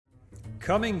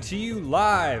Coming to you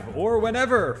live or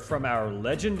whenever from our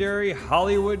legendary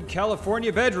Hollywood,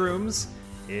 California bedrooms,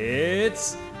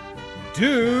 it's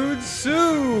Dude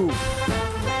Soup!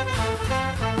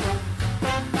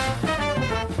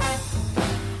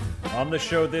 On the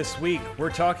show this week, we're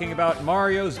talking about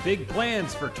Mario's big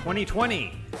plans for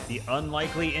 2020, the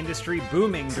unlikely industry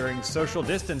booming during social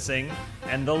distancing,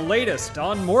 and the latest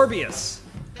on Morbius.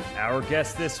 Our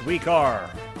guests this week are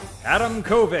Adam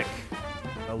Kovic,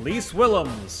 Elise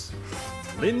Willems,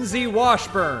 Lindsay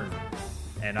Washburn,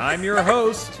 and I'm your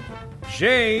host,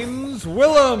 James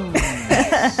Willems.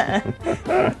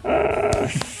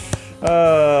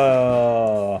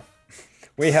 Oh,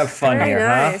 we have fun Very here,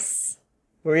 nice.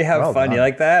 huh? We have fun. Done. You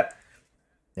like that?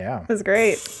 Yeah. It was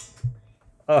great.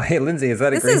 Oh, hey, Lindsay, is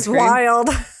that a This green is screen? wild.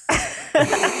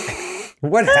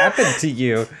 What happened to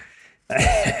you?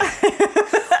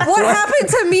 What happened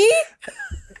to me?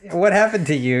 What happened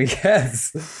to you?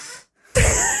 Yes.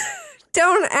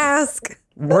 Don't ask.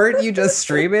 Weren't you just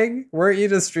streaming? Weren't you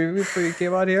just streaming before you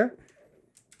came on here?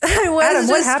 I was Adam,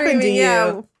 what just happened to streaming,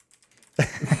 you?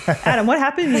 yeah. Adam, what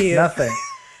happened to you? Nothing.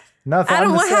 Nothing. Adam,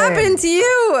 I'm the what same. happened to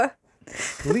you?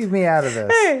 Leave me out of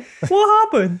this. Hey, what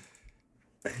happened?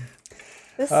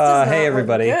 This does not hey, look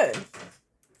everybody. good.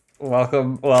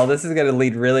 Welcome. Well, this is going to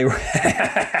lead really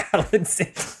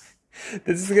Lindsay,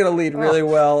 this is going to lead really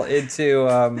well into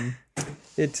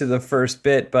the first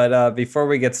bit. But before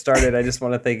we get started, I just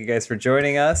want to thank you guys for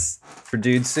joining us for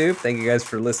Dude Soup. Thank you guys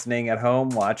for listening at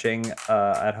home, watching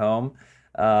at home.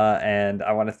 And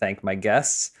I want to thank my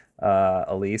guests,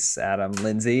 Elise, Adam,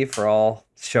 Lindsay, for all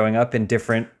showing up in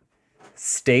different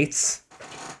states.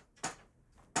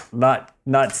 Not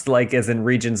like as in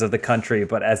regions of the country,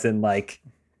 but as in like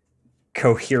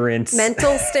coherent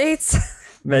Mental states.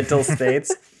 mental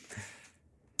states.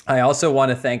 I also want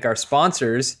to thank our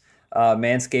sponsors,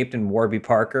 Manscaped and Warby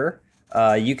Parker.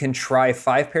 You can try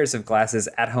 5 pairs of glasses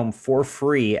at home for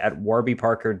free at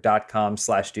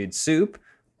warbyparker.com/dudesoup.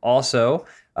 Also,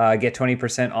 get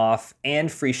 20% off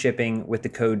and free shipping with the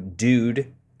code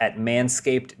DUDE at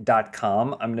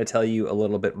manscaped.com. I'm going to tell you a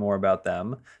little bit more about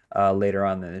them later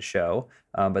on in the show.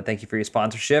 But thank you for your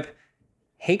sponsorship.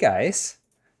 Hey, guys.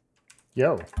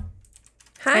 Yo.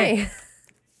 Hi.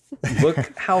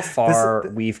 Look how far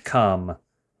we've come.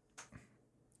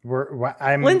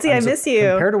 Lindsay, I miss you.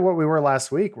 Compared to what we were last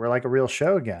week, we're like a real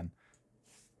show again.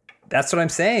 That's what I'm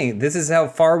saying. This is how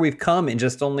far we've come in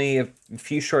just only a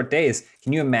few short days.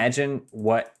 Can you imagine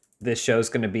what this show's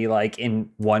going to be like in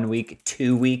 1 week,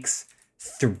 2 weeks,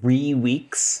 3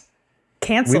 weeks?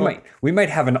 Cancel. We might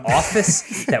have an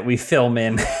office that we film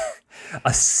in,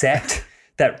 a set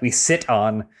that we sit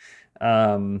on,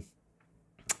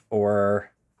 or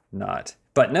not.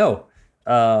 But no,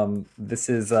 this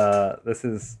is. I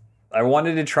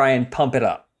wanted to try and pump it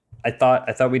up. I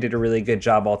thought we did a really good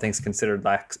job, all things considered,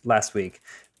 last week.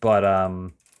 But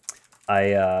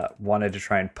I wanted to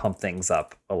try and pump things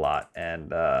up a lot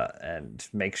and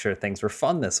make sure things were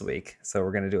fun this week. So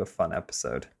we're gonna do a fun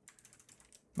episode.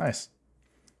 Nice.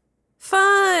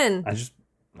 Fun. I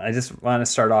just want to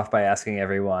start off by asking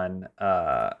everyone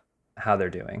how they're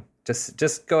doing.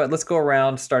 Just go. Let's go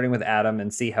around, starting with Adam,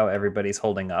 and see how everybody's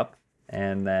holding up,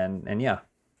 and yeah.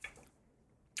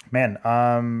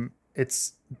 Man,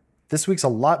 it's this week's a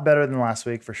lot better than last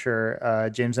week for sure.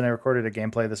 James and I recorded a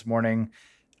gameplay this morning.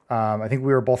 I think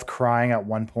we were both crying at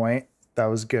one point. That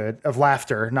was good. Of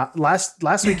laughter. Not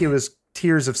last week it was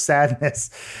tears of sadness.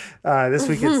 This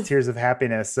week it's tears of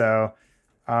happiness. So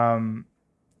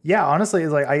yeah, honestly,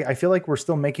 it's like I feel like we're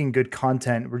still making good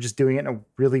content. We're just doing it in a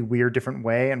really weird, different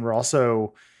way. And we're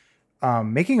also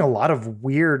making a lot of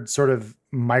weird sort of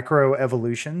micro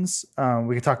evolutions.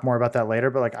 We can talk more about that later,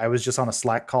 but like I was just on a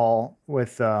Slack call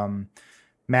with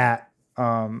Matt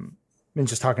and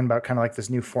just talking about kind of like this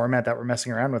new format that we're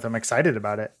messing around with. I'm excited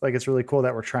about it. Like it's really cool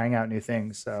that we're trying out new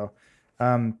things. So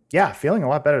yeah, feeling a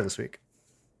lot better this week.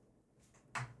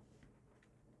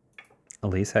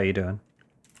 Elise, how you doing?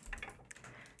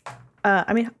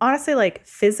 I mean, honestly, like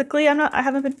physically, I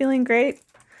haven't been feeling great.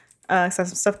 'Cause I have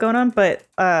some stuff going on, but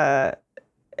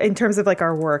in terms of like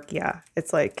our work, yeah,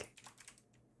 it's like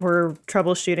we're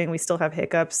troubleshooting. We still have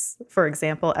hiccups. For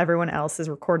example, everyone else is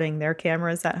recording their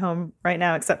cameras at home right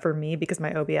now, except for me because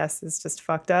my OBS is just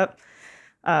fucked up.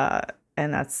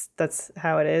 And that's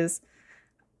how it is.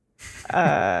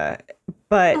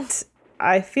 But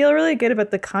I feel really good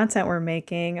about the content we're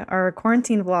making. Our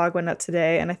quarantine vlog went up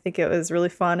today, and I think it was really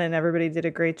fun, and everybody did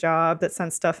a great job that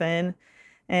sent stuff in.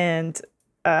 And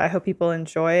I hope people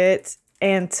enjoy it.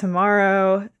 And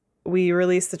tomorrow we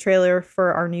release the trailer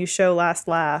for our new show, Last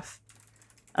Laugh,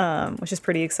 which is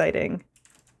pretty exciting.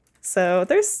 So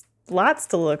there's lots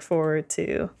to look forward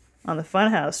to on the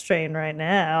Funhouse train right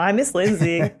now. I miss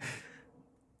Lindsay.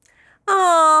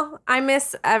 Oh, I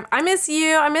miss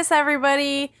you. I miss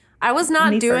everybody. I was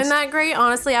not Me doing first. that great,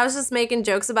 honestly. I was just making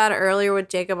jokes about it earlier with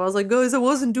Jacob. I was like, guys, I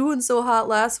wasn't doing so hot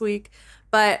last week.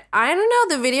 But I don't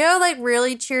know, the video like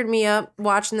really cheered me up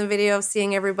watching the video of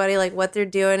seeing everybody like what they're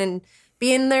doing and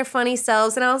being their funny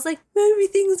selves. And I was like,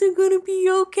 everything's gonna be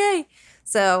okay.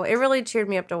 So it really cheered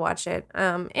me up to watch it.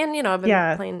 And you know, I've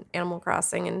been playing Animal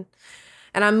Crossing and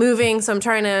I'm moving, so I'm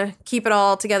trying to keep it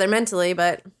all together mentally,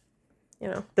 but you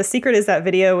know. The secret is that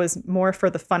video was more for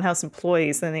the Funhouse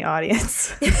employees than the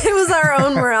audience. It was our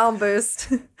own morale boost.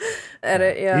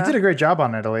 Edit, yeah. You did a great job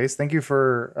on it, Elise. Thank you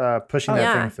for pushing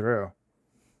that thing through.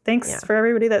 Thanks for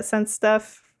everybody that sent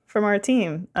stuff from our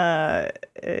team. I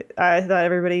thought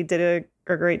everybody did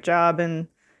a great job. And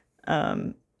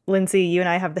Lindsay, you and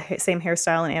I have the same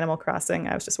hairstyle in Animal Crossing.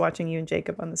 I was just watching you and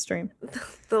Jacob on the stream.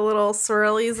 The little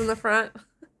swirlies in the front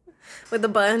with the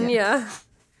bun, yeah.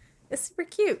 It's super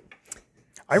cute.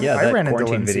 I ran into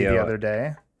quarantine Lindsay video. the other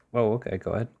day. Oh, okay.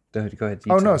 Go ahead. Go ahead.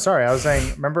 Oh no, sorry. I was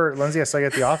saying. Remember, Lindsay? I saw you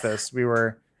at the office. We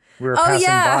were passing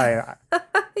by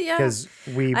Yeah. because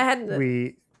we I had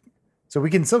to- so we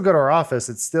can still go to our office.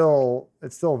 It's still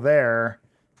there.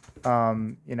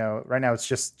 You know, right now it's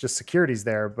just security's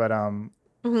there, but I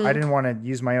didn't want to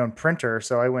use my own printer,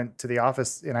 so I went to the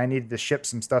office and I needed to ship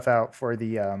some stuff out for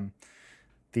the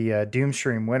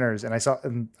Doomstream winners. And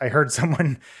I heard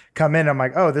someone come in. I'm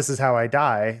like, oh, this is how I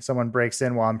die. Someone breaks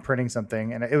in while I'm printing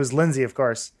something, and it was Lindsay, of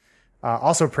course,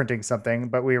 also printing something.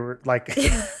 But we were like,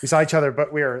 we saw each other,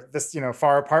 but we were this,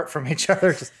 far apart from each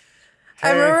other. Just,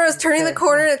 I remember I was turning the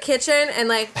corner of the kitchen and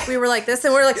like we were like this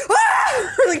and we're like,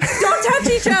 ah! We're like, don't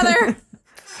touch each other.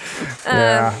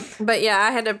 But yeah, I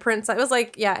had to print. It was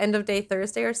like, end of day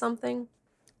Thursday or something.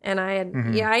 And I had,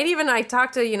 I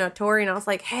talked to, Tori, and I was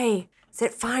like, hey, is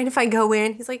it fine if I go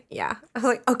in? He's like, yeah. I was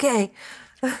like, okay.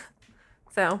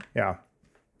 So, yeah.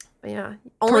 but yeah.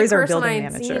 Only Tori's our person I building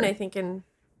had manager. seen, I think, in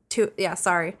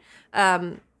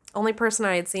only person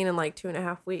I had seen in like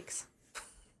 2.5 weeks.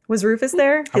 Was Rufus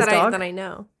there? His dog? That I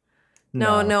know.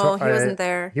 No, he wasn't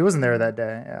there. He wasn't there that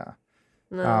day. Yeah.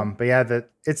 No. But yeah,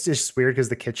 it's just weird because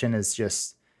the kitchen is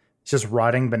just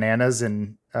rotting bananas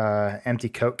and empty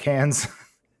Coke cans.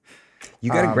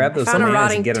 You got to grab those Found a bananas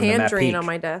rotting and get them in that tangerine peak. on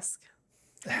my desk.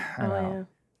 I know.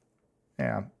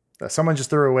 Yeah. Someone just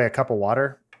threw away a cup of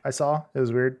water. I saw. It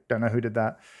was weird. Don't know who did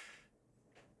that.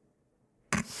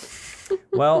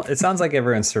 Well, it sounds like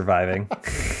everyone's surviving.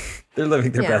 They're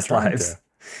living their best trying lives.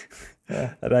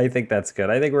 And I think that's good.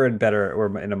 I think we're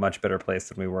in a much better place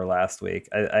than we were last week.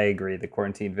 I agree. The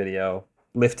quarantine video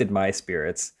lifted my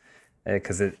spirits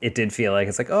because it did feel like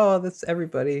it's like, oh, that's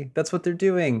everybody. That's what they're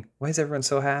doing. Why is everyone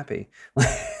so happy?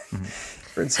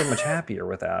 Everyone's so much happier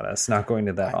without us not going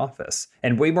to that office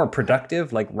and way more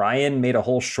productive. Like Ryan made a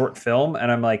whole short film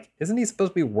and I'm like, isn't he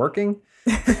supposed to be working?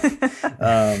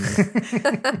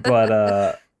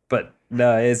 But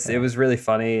no, it was really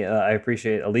funny. I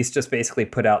appreciate Elise just basically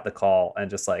put out the call and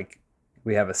just like,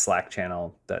 we have a Slack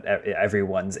channel that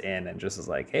everyone's in and just is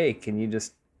like, hey, can you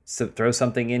just throw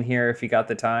something in here if you got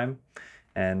the time?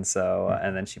 And so,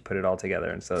 and then she put it all together.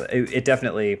 And so it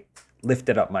definitely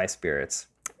lifted up my spirits.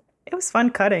 It was fun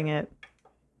cutting it.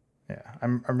 Yeah.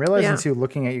 I'm realizing too,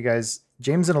 looking at you guys,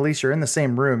 James and Elise, you're in the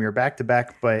same room. You're back to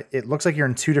back, but it looks like you're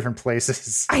in two different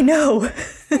places. I know.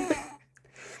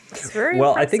 It's very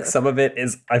Well, impressive. I think some of it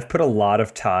is I've put a lot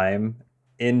of time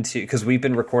into because we've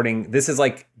been recording. This is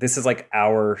like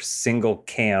our single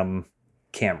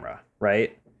camera,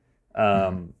 right?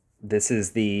 This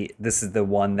is the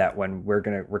one that when we're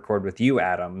gonna record with you,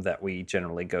 Adam, that we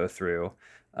generally go through.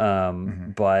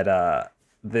 But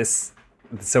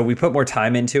so we put more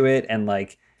time into it, and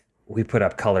like we put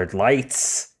up colored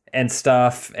lights and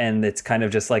stuff, and it's kind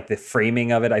of just like the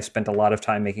framing of it. I've spent a lot of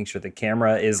time making sure the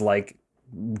camera is like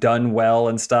done well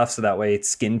and stuff, so that way its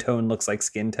skin tone looks like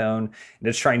skin tone, and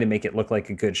it's trying to make it look like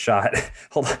a good shot.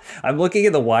 Hold on, I'm looking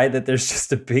at the wide that there's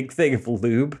just a big thing of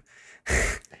lube.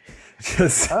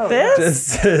 This? No,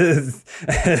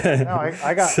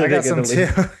 I got some too.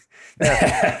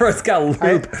 Everyone's got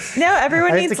lube. Now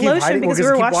everyone I have to needs keep lotion hiding- because we'll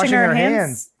we were just keep washing our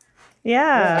hands.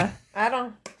 Yeah. I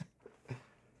don't.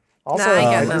 Also, Nah, I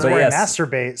get I that. was But wearing yes.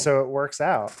 masturbate, so it works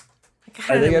out.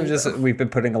 I think we've been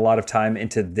putting a lot of time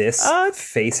into this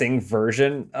facing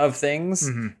version of things.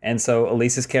 And so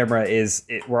Elise's camera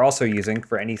we're also using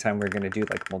for any time we're going to do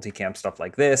like multicam stuff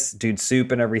like this, Dude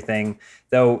Soup and everything.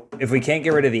 Though if we can't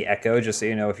get rid of the echo, just so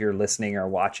you know, if you're listening or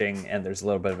watching and there's a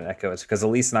little bit of an echo, it's because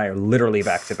Elise and I are literally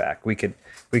back to back. We could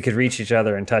reach each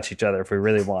other and touch each other if we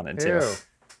really wanted to.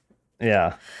 Ew.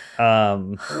 Yeah.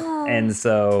 And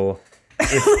so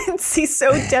Lindsay's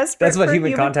so desperate. that's what for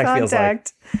human contact feels like.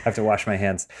 I have to wash my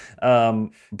hands.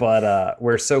 But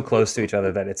we're so close to each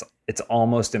other that it's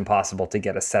almost impossible to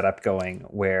get a setup going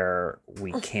where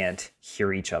we can't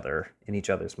hear each other in each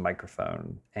other's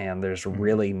microphone. And there's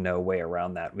really no way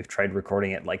around that. We've tried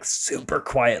recording at like super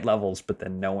quiet levels, but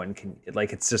then no one can,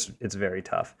 like, it's very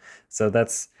tough. So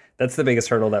that's the biggest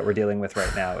hurdle that we're dealing with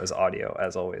right now is audio,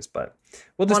 as always. But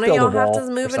we'll just One of build a y'all wall have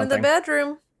to move or into the something.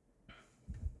 bedroom.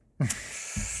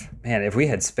 Man, if we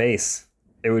had space,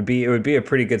 it would be a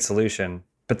pretty good solution.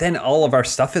 But then all of our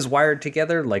stuff is wired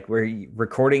together. Like we're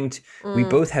recording. We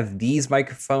both have these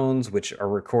microphones, which are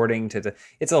recording to.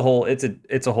 It's a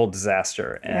whole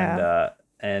disaster.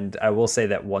 And I will say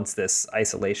that once this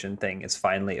isolation thing is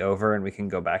finally over and we can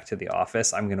go back to the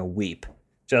office, I'm gonna weep.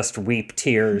 Just weep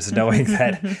tears, knowing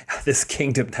that this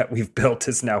kingdom that we've built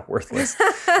is now worthless.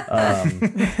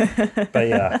 But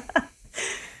yeah.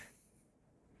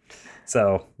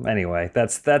 So anyway,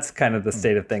 that's kind of the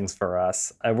state of things for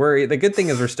us. I worry. The good thing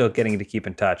is we're still getting to keep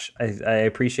in touch. I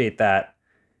appreciate that.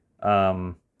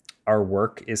 Our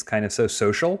work is kind of so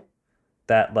social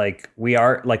that we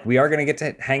are going to get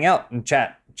to hang out and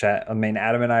chat. I mean,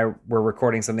 Adam and I were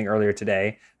recording something earlier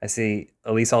today. I see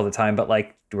Elise all the time, but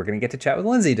we're going to get to chat with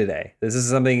Lindsay today. This is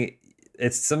something.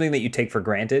 It's something that you take for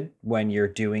granted when you're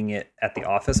doing it at the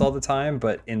office all the time.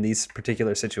 But in these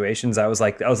particular situations, I was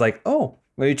like, oh,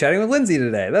 we'll be chatting with Lindsay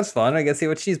today. That's fun. I get to see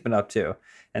what she's been up to.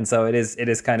 And so it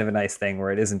is kind of a nice thing where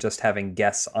it isn't just having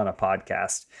guests on a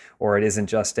podcast, or it isn't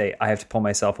just I have to pull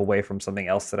myself away from something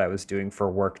else that I was doing for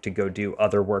work to go do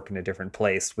other work in a different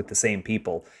place with the same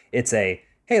people. It's hey,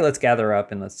 let's gather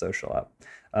up and let's social up.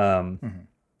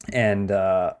 And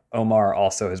Omar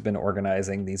also has been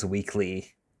organizing these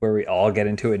weekly where we all get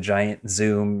into a giant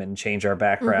Zoom and change our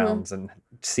backgrounds and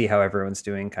see how everyone's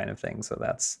doing kind of thing. So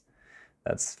that's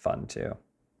fun too.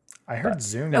 I heard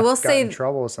Zoom I will got say- in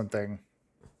trouble with something.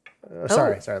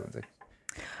 Sorry, Lindsay.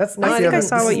 That's I the think other- I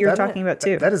saw this what is- you were that- talking about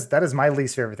too. That is my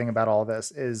least favorite thing about all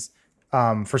this is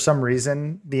for some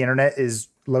reason the internet is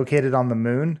located on the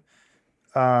moon.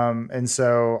 And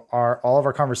so all of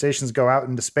our conversations go out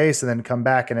into space and then come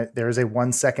back, and there is a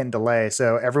 1 second delay.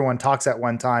 So everyone talks at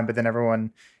one time, but then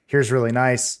everyone hears really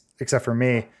nice except for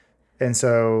me. And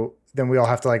so then we all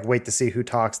have to wait to see who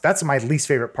talks. That's my least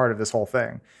favorite part of this whole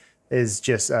thing is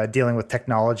just dealing with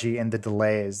technology and the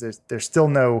delays. There's still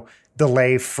no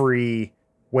delay-free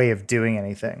way of doing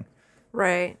anything.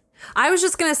 Right. I was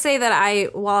just going to say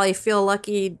that while I feel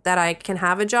lucky that I can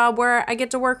have a job where I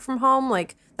get to work from home,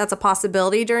 that's a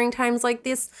possibility during times like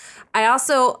this. I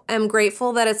also am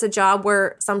grateful that it's a job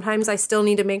where sometimes I still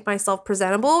need to make myself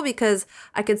presentable, because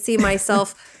I could see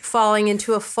myself falling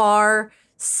into a far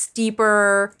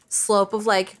steeper slope of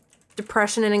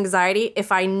depression and anxiety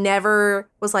if I never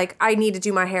was I need to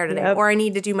do my hair today, or I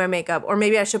need to do my makeup, or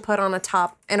maybe I should put on a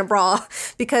top and a bra.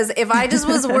 Because if I just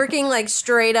was working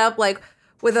straight up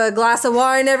with a glass of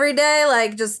wine every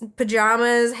day, just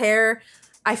pajamas, hair,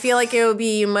 I feel like it would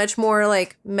be much more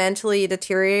mentally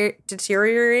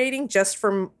deteriorating just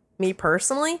for me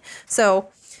personally. So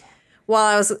while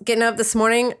I was getting up this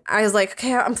morning, I was like,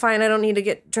 okay, I'm fine. I don't need to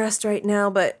get dressed right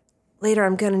now, but later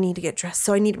I'm going to need to get dressed.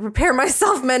 So I need to prepare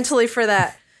myself mentally for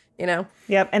that,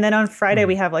 Yep. And then on Friday,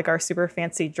 we have our super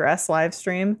fancy dress live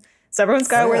stream. So everyone's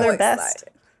got to wear their best.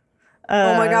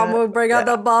 Oh my God, we'll bring out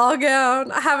the ball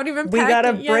gown. I haven't even packed We got to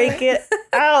it yet. break it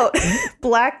out.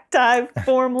 Black tie,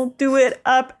 formal, do it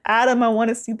up. Adam, I want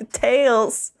to see the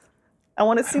tails. I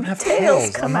want to see the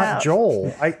tails come I'm not out.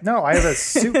 Joel. I have a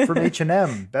suit from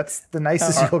H&M. That's the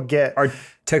nicest you'll get. Are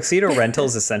tuxedo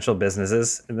rentals essential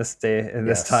businesses in this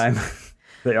Yes. time?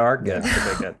 They are good.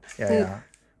 Okay, good. Yeah.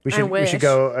 We wish. should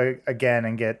go again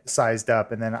and get sized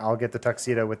up, and then I'll get the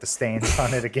tuxedo with the stains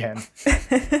on it again.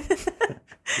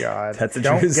 God, That's a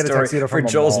don't true get a story tuxedo for from a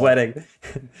Joel's mall. wedding.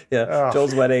 Yeah, Ugh.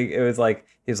 Joel's wedding. It was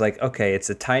he was okay, it's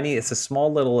a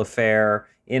small little affair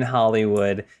in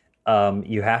Hollywood.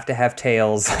 You have to have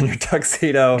tails on your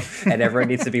tuxedo, and everyone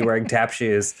needs to be wearing tap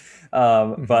shoes.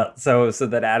 But so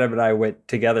that Adam and I went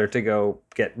together to go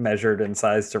get measured and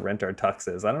sized to rent our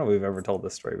tuxes. I don't know if we've ever told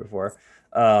this story before.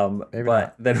 Maybe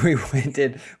But then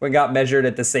we got measured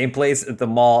at the same place at the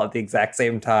mall at the exact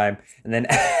same time, and then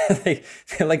they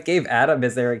gave Adam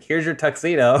here's your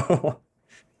tuxedo,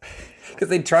 because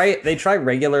they try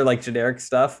regular generic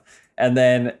stuff, and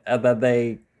then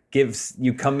they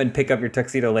you come and pick up your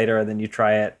tuxedo later, and then you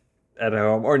try it at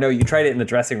home, or no, you tried it in the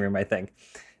dressing room, I think.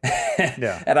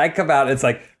 Yeah. And I come out, it's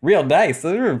real nice.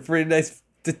 Those are pretty nice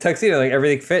the tuxedo, like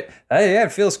everything fit. Hey, yeah,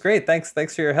 it feels great. Thanks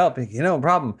for your help. No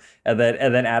problem. And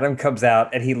then Adam comes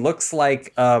out, and he looks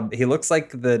like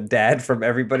the dad from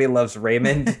Everybody Loves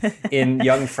Raymond in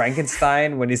Young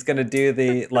Frankenstein when he's gonna do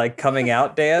the like coming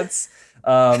out dance.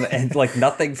 And like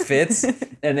nothing fits,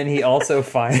 and then he also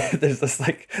finds there's this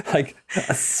like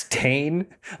a stain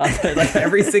on like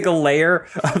every single layer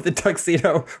of the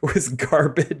tuxedo was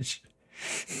garbage.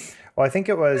 Well, I think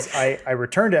it was I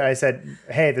returned it. I said,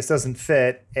 "Hey, this doesn't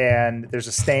fit," and there's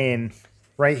a stain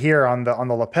right here on the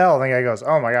lapel. And the guy goes,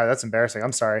 "Oh my god, that's embarrassing.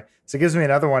 I'm sorry." So he gives me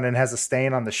another one and has a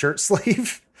stain on the shirt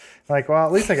sleeve. Like, well,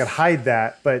 at least I could hide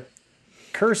that. But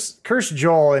curse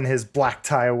Joel in his black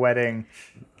tie wedding.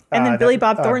 And then Billy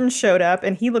Bob Thornton showed up,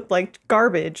 and he looked like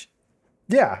garbage.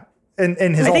 Yeah, and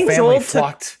his I whole think family Joel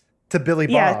flocked to Billy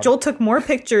Bob. Yeah, Joel took more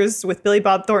pictures with Billy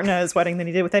Bob Thornton at his wedding than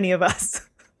he did with any of us.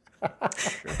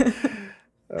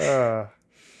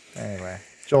 Anyway,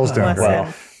 Joel's doing Bless great.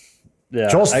 him. Yeah,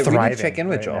 Joel's we need thriving to check in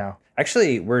with right Joel. now.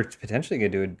 Actually, we're potentially gonna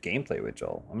do a gameplay with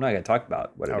Joel. I'm not gonna talk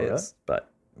about what it Oh, is, really? but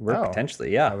we're Oh.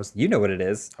 potentially, yeah. You know what it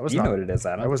is. I was You not- know what it is,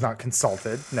 Adam. I was not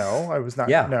consulted. No, I was not.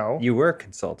 Yeah, no. you were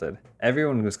consulted.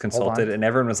 Everyone was consulted, and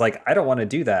everyone was like, "I don't want to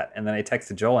do that." And then I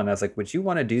texted Joel, and I was like, "Would you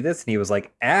want to do this?" And he was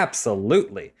like,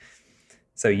 "Absolutely."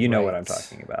 So you know what I'm Right.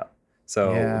 talking about.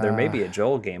 So there may be a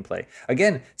Joel gameplay.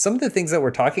 Again, some of the things that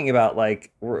we're talking about,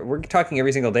 like we're talking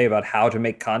every single day about how to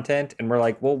make content, and we're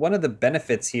like, well, one of the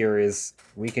benefits here is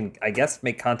we can, I guess,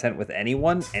 make content with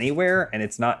anyone, anywhere, and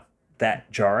it's not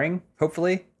that jarring.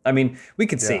 Hopefully, I mean, we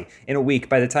could see in a week.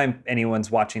 By the time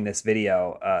anyone's watching this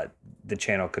video, the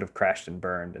channel could have crashed and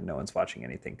burned, and no one's watching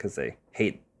anything because they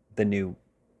hate the new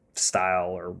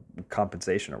style or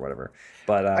compensation or whatever.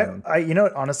 But I you know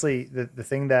what, honestly, the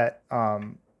thing that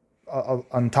on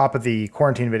top of the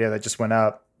quarantine video that just went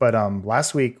up, but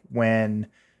last week when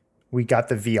we got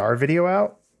the VR video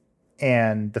out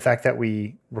and the fact that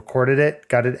we recorded it,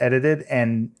 got it edited,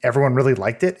 and everyone really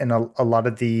liked it, and a lot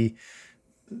of the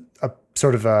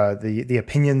the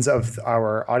opinions of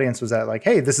our audience was that like,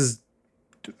 hey, this is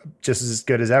just as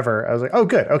good as ever. I was like, oh,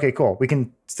 good, okay, cool, we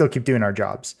can still keep doing our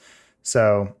jobs.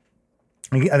 So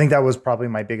I think that was probably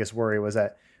my biggest worry, was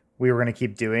that we were going to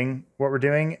keep doing what we're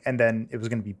doing, and then it was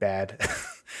going to be bad.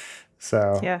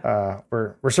 So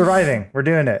we're surviving. We're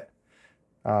doing it.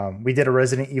 We did a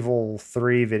Resident Evil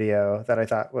 3 video that I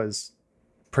thought was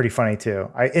pretty funny too.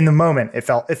 In the moment, it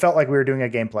felt like we were doing a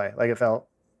gameplay. Like it felt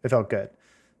good.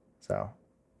 So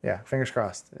yeah, fingers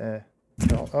crossed. I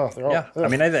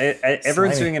mean,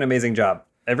 everyone's doing an amazing job.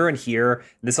 Everyone here.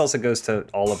 This also goes to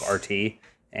all of RT.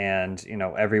 And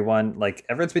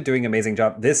everyone's been doing an amazing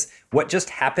job. What just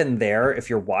happened there, if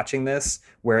you're watching this,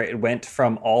 where it went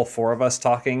from all four of us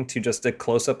talking to just a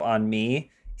close up on me,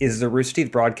 is the Rooster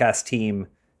Teeth broadcast team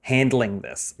handling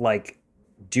this, like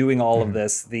doing all of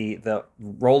this, the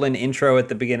roll-in intro at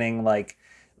the beginning, like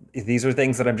these are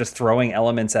things that I'm just throwing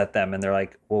elements at them, and they're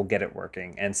like, we'll get it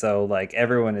working. And so like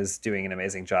everyone is doing an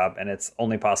amazing job, and it's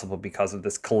only possible because of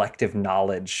this collective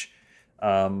knowledge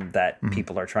that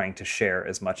people are trying to share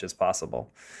as much as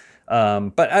possible.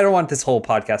 But I don't want this whole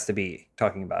podcast to be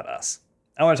talking about us.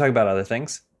 I want to talk about other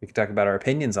things. We can talk about our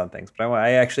opinions on things, but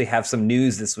I actually have some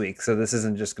news this week. So this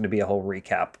isn't just going to be a whole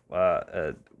recap,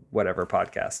 whatever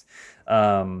podcast.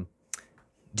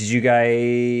 Did you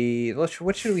guys,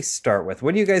 what should we start with?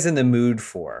 What are you guys in the mood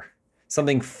for?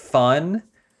 Something fun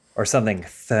or something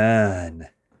fun?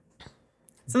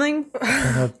 Something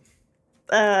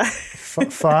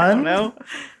fun? No.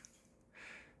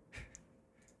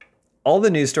 All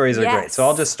the news stories are great, so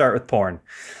I'll just start with porn.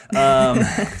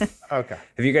 Okay. Have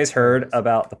you guys heard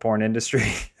about the porn industry?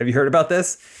 Have you heard about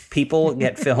this? People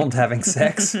get filmed having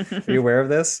sex. Are you aware of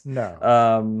this? No.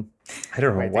 I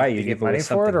don't know why you get give away money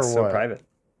for it, something or so what? private.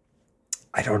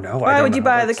 I don't know. Why would you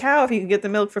buy the cow if you could get the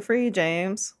milk for free,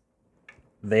 James?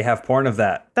 They have porn of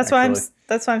that. That's why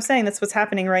I'm saying that's what's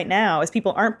happening right now. Is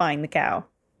people aren't buying the cow.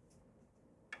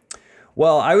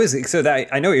 Well, I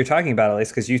know what you're talking about, at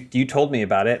least, because you told me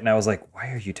about it, and I was like, why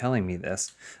are you telling me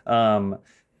this? But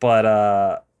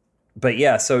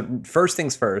yeah. So first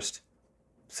things first.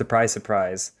 Surprise,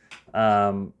 surprise.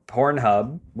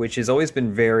 Pornhub, which has always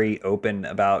been very open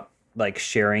about like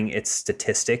sharing its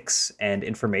statistics and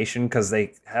information, because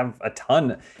they have a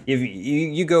ton. If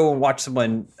you go and watch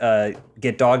someone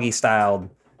get doggy styled,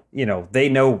 they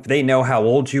know how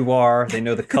old you are. They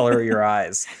know the color of your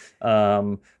eyes.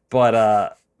 But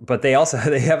they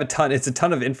have a ton. It's a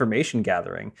ton of information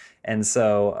gathering, and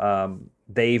so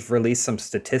they've released some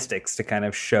statistics to kind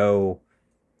of show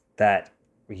that,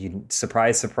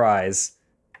 surprise, surprise,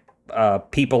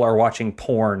 people are watching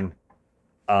porn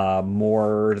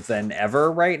more than ever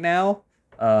right now.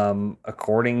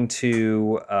 according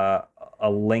to a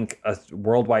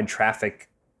worldwide traffic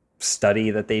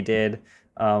study that they did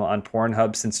on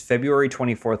Pornhub, since February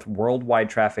 24th, worldwide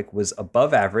traffic was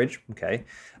above average, okay,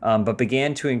 but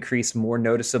began to increase more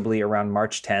noticeably around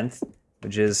March 10th,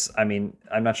 which is, I mean,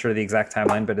 I'm not sure the exact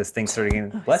timeline, but as things started getting,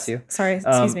 bless you. Sorry,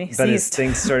 excuse me. But as Sneezed.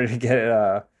 things started to get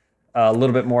a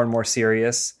little bit more and more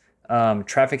serious,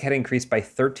 traffic had increased by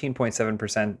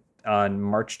 13.7% on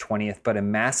March 20th, but a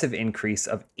massive increase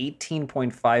of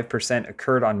 18.5%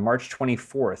 occurred on March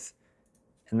 24th.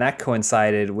 And that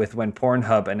coincided with when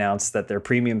Pornhub announced that their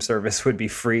premium service would be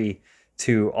free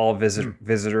to all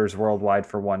visitors worldwide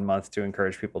for 1 month to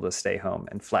encourage people to stay home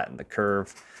and flatten the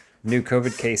curve. New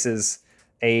COVID cases,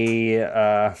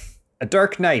 a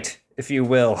dark night, if you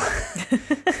will,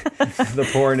 the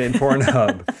porn in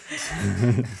Pornhub.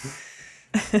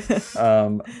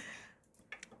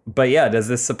 But yeah, does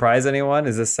this surprise anyone?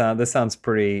 Is this sounds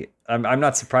pretty? I'm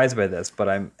not surprised by this, but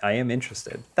I am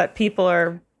interested. That people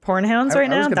are porn hounds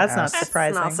right I was now? gonna That's not ask.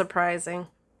 surprising. That's not surprising.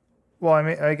 Well, I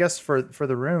mean, I guess for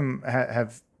the room,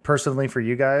 have personally for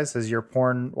you guys, has your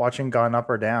porn watching gone up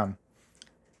or down?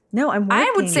 No, I'm working.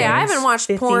 I would say I haven't watched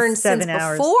porn since 57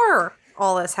 hours. before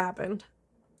all this happened.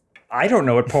 I don't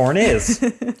know what porn is.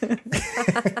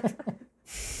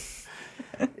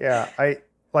 Yeah,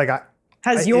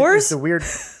 Has yours? It's a weird.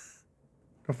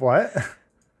 What?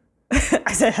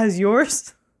 I said, has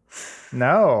yours?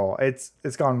 No, it's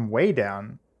gone way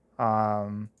down. I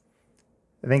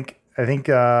think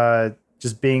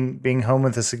just being home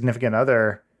with a significant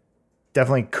other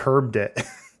definitely curbed it.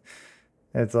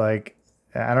 It's like,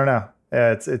 I don't know.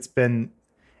 It's been,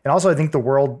 and also I think the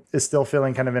world is still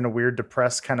feeling kind of in a weird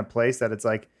depressed kind of place that it's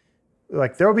like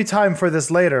there will be time for this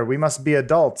later. We must be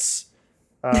adults.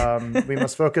 We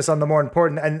must focus on the more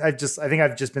important. And I think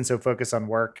I've just been so focused on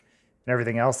work and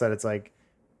everything else that it's like,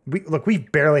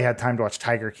 we've barely had time to watch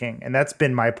Tiger King, and that's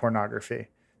been my pornography.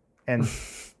 And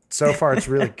so far it's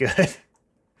really good.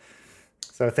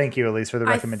 So thank you, Elise, for the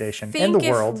recommendation and the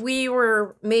world. If we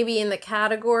were maybe in the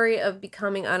category of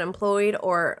becoming unemployed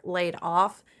or laid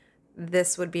off,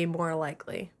 this would be more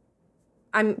likely.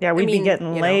 We'd be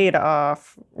getting laid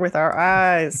off with our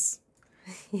eyes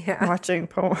Yeah. watching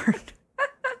porn.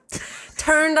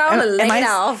 Turned on and Am laid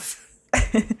I- off.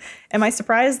 Am I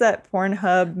surprised that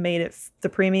Pornhub made it the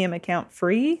premium account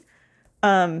free?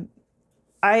 A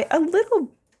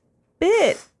little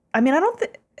bit. I mean, I don't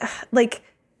think like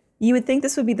you would think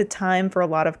this would be the time for a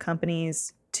lot of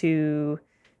companies to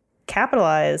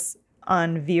capitalize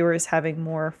on viewers having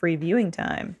more free viewing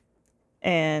time,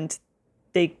 and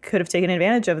they could have taken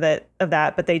advantage of that.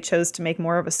 But they chose to make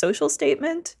more of a social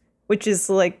statement, which is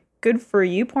like good for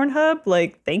you, Pornhub.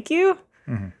 Like, thank you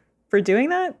for doing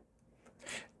that.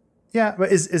 Yeah,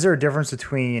 but is there a difference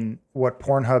between what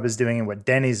Pornhub is doing and what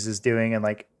Denny's is doing and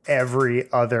like every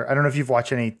other? I don't know if you've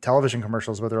watched any television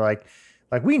commercials where they're like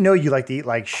we know you like to eat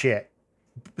like shit,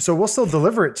 so we'll still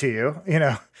deliver it to you. You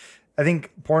know, I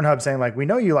think Pornhub saying like, we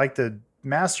know you like to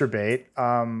masturbate.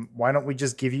 Why don't we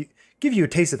just give you a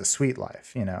taste of the sweet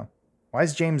life? You know, why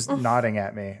is James nodding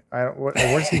at me?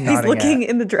 What's he nodding He's looking at?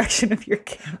 in the direction of your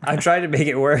camera. I'm trying to make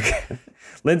it work.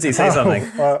 Lindsay, say something.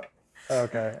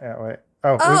 Okay. Yeah, wait.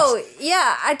 Oh, Oh,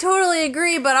 yeah, I totally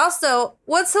agree. But also,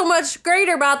 what's so much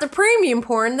greater about the premium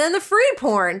porn than the free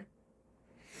porn?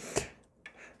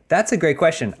 That's a great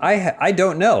question. I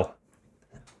don't know.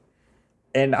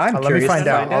 And I'm let me curious find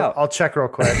to out. find out. I'll check real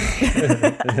quick.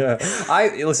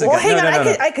 Listen. Well, hang on.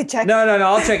 No. I could check. No.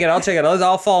 I'll check it.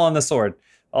 I'll fall on the sword.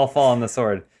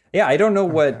 Yeah, I don't know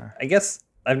what. I guess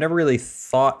I've never really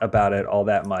thought about it all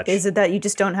that much. Is it that you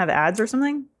just don't have ads or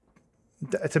something?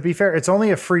 To be fair, it's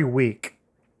only a free week.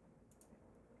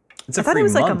 It's a I thought free it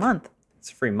was month. like a month.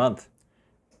 It's a free month.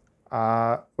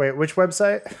 Wait, which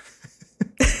website?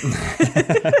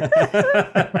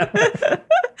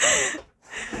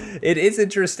 It is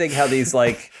interesting how these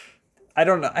like.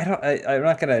 I'm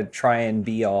not gonna try and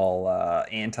be all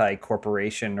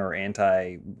anti-corporation or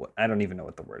anti. I don't even know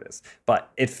what the word is,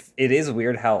 but it is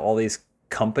weird how all these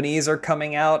companies are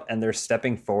coming out and they're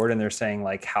stepping forward and they're saying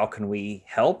like, how can we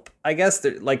help? I guess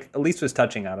like Elise was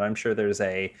touching on it. I'm sure there's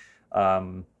a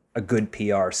good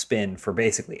PR spin for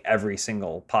basically every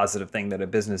single positive thing that a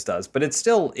business does, but it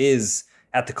still is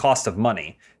at the cost of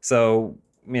money. So,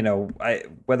 you know,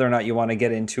 whether or not you want to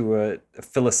get into a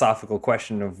philosophical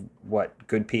question of what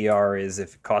good PR is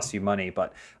if it costs you money,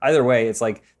 but either way, it's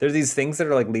like there's these things that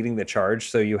are like leading the charge.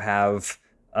 So you have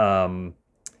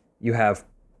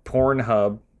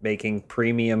Pornhub making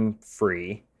premium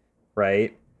free,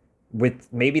 right? With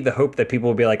maybe the hope that people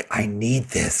will be like, I need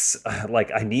this,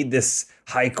 like I need this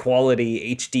high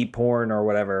quality HD porn or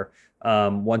whatever.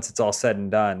 once it's all said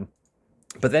and done.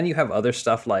 But then you have other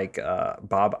stuff like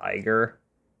Bob Iger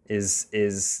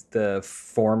is the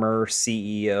former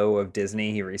CEO of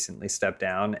Disney. He recently stepped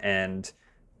down and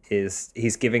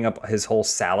he's giving up his whole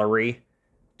salary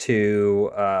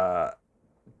to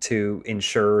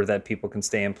ensure that people can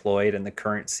stay employed, and the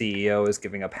current CEO is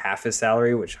giving up half his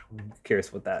salary, which I'm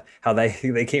curious how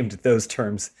they came to those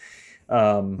terms.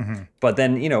 But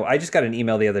then, I just got an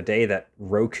email the other day that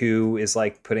Roku is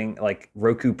like putting like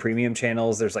Roku premium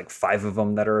channels. There's like 5 of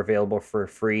them that are available for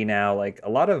free now. Like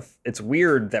it's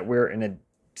weird that we're in a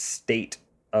state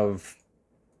of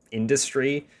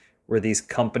industry where these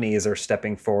companies are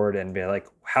stepping forward and be like,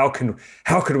 how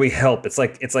could we help? It's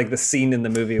like the scene in the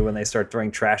movie when they start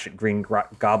throwing trash at Green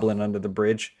Goblin under the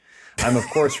bridge. I'm of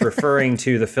course referring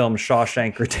to the film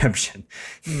Shawshank Redemption.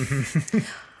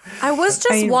 I was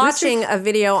just watching a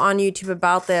video on YouTube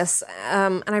about this,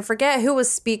 and I forget who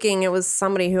was speaking. It was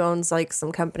somebody who owns like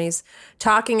some companies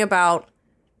talking about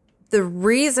the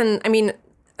reason. I mean,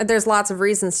 there's lots of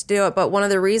reasons to do it, but one of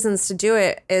the reasons to do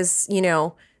it is,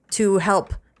 to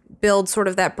help build sort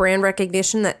of that brand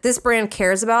recognition that this brand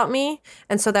cares about me.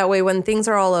 And so that way, when things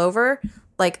are all over,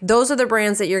 like those are the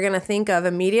brands that you're going to think of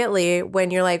immediately when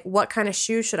you're like, what kind of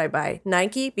shoe should I buy?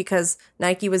 Nike, because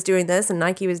Nike was doing this and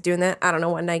Nike was doing that. I don't know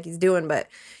what Nike's doing, but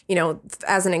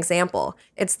as an example,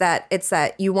 it's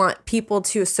that you want people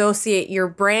to associate your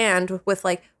brand with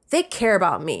like, they care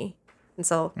about me. And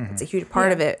so it's a huge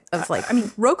part of it of like,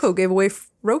 Roku gave away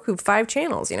Roku 5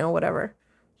 channels, whatever.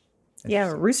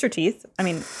 Yeah, Rooster Teeth. I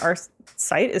mean, our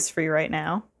site is free right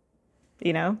now.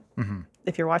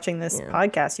 If you're watching this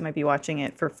podcast, you might be watching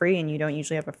it for free and you don't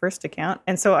usually have a first account.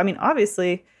 And so,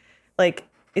 obviously, like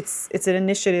it's an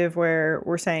initiative where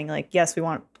we're saying like, yes, we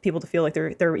want people to feel like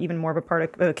they're even more of a part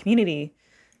of a community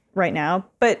right now.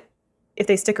 But if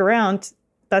they stick around,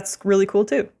 that's really cool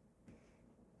too.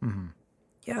 Mm-hmm.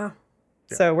 Yeah.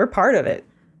 So we're part of it.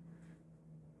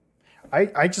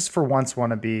 I just for once want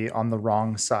to be on the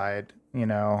wrong side,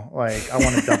 like I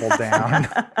want to double down.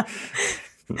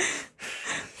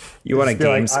 You want to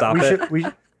GameStop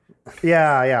it?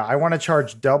 Yeah. I want to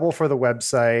charge double for the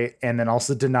website and then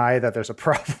also deny that there's a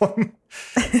problem.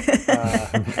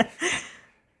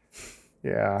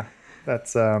 Yeah,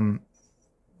 that's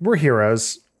we're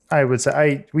heroes. I would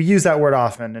say we use that word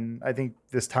often, and I think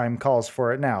this time calls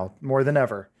for it now more than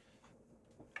ever.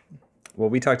 Well,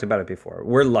 we talked about it before.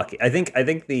 We're lucky. I think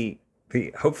the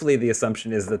hopefully the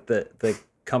assumption is that the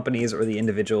companies or the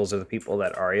individuals or the people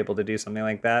that are able to do something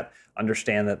like that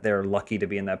understand that they're lucky to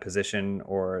be in that position,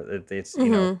 or that it's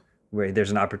where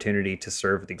there's an opportunity to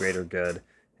serve the greater good.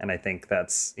 And I think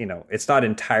that's it's not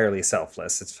entirely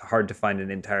selfless. It's hard to find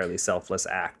an entirely selfless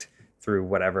act through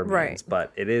whatever means,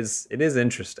 but it is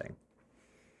interesting.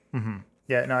 Mm-hmm.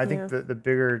 Yeah, no, I think the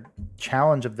bigger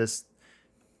challenge of this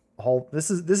this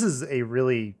is a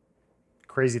really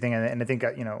crazy thing, and I think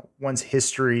once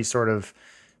history sort of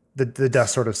the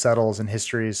dust sort of settles and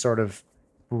history sort of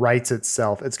rights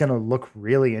itself, it's going to look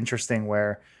really interesting.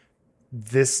 Where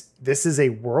this is a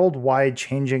worldwide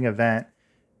changing event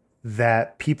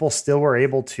that people still were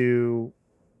able to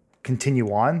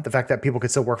continue on. The fact that people could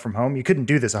still work from home, you couldn't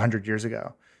do this 100 years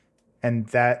ago, and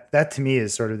that to me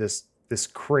is sort of this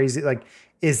crazy, like,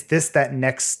 is this that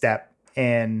next step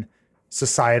in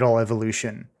societal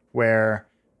evolution where,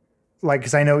 like,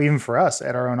 because I know even for us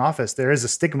at our own office, there is a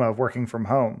stigma of working from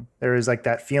home. There is like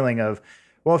that feeling of,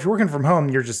 well, if you're working from home,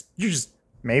 you're just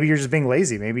maybe you're just being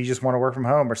lazy. Maybe you just want to work from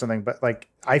home or something. But like,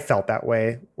 I felt that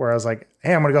way where I was like,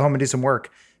 hey, I'm going to go home and do some work.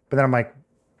 But then I'm like,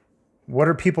 what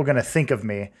are people going to think of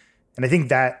me? And I think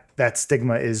that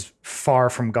stigma is far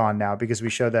from gone now, because we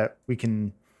show that we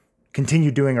can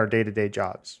continue doing our day-to-day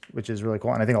jobs, which is really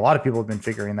cool. And I think a lot of people have been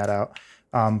figuring that out.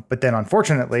 But then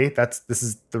unfortunately, this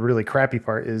is the really crappy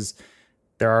part, is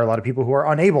there are a lot of people who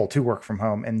are unable to work from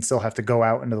home and still have to go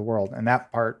out into the world. And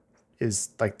that part is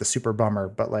like the super bummer.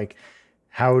 But like,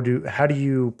 how do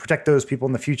you protect those people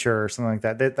in the future or something like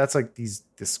that? That's like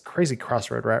this crazy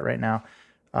crossroad we're at right now.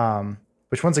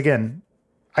 Which once again,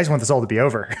 I just want this all to be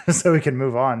over so we can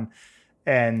move on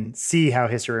and see how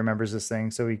history remembers this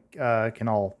thing, so we can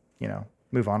all,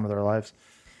 move on with our lives.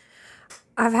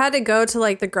 I've had to go to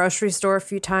like the grocery store a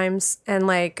few times and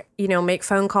like, make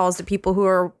phone calls to people who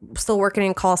are still working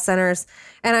in call centers.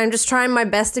 And I'm just trying my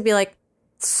best to be like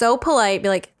so polite, be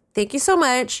like, thank you so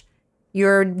much.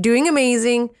 You're doing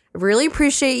amazing. I really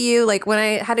appreciate you. Like when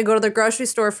I had to go to the grocery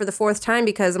store for the 4th time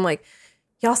because I'm like,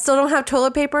 y'all still don't have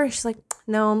toilet paper? She's like,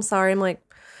 no, I'm sorry. I'm like,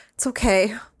 it's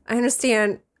okay. I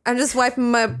understand. I'm just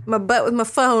wiping my butt with my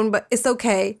phone, but it's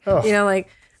okay. Oh.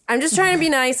 I'm just trying to be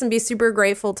nice and be super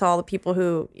grateful to all the people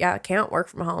who, can't work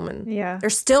from home. And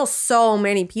there's still so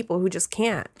many people who just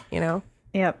can't, you know?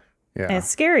 Yep. Yeah. And it's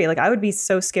scary. Like I would be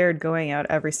so scared going out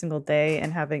every single day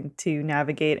and having to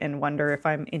navigate and wonder if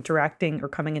I'm interacting or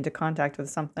coming into contact with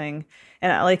something.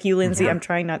 And like you, Lindsay, I'm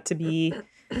trying not to be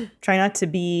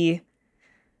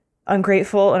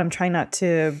ungrateful, and I'm trying not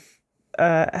to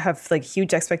have like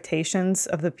huge expectations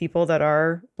of the people that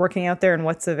are working out there and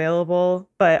what's available.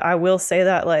 But I will say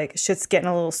that like shit's getting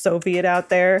a little Soviet out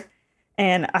there.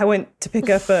 And I went to pick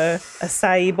up a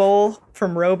acai bowl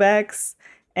from Robex,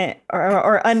 and,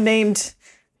 or unnamed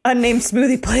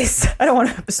smoothie place. I don't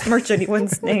want to besmirch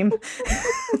anyone's name,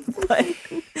 but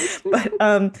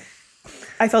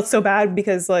I felt so bad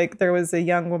because like there was a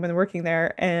young woman working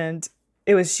there, and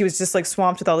she was just like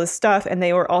swamped with all this stuff, and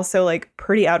they were also like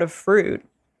pretty out of fruit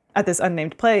at this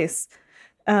unnamed place,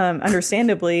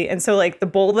 understandably. And so like the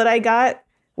bowl that I got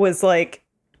was like,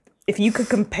 if you could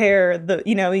compare the,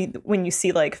 you know, when you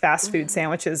see like fast food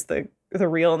sandwiches, the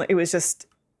real, it was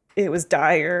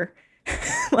dire.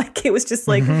 Like it was just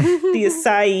like the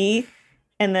acai,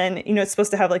 and then, you know, it's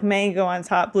supposed to have like mango on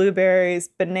top, blueberries,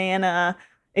 banana.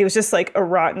 It was just like a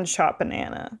rotten chopped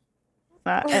banana.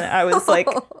 And I was like,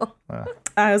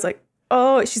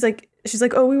 oh, she's like,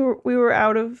 oh, we were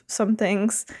out of some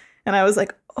things. And I was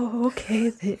like, oh, okay.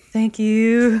 Thank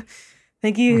you.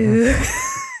 And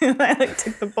I like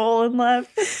took the bowl and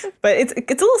left. But it's a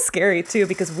little scary too,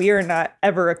 because we are not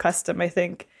ever accustomed, I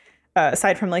think,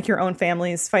 aside from like your own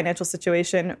family's financial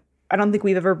situation, I don't think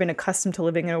we've ever been accustomed to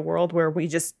living in a world where we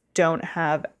just don't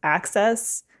have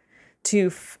access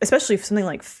to, especially something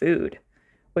like food,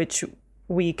 which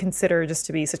we consider just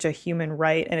to be such a human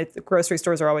right. And grocery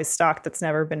stores are always stocked. That's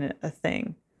never been a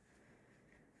thing.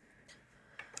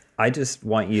 I just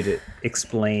want you to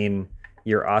explain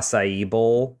your acai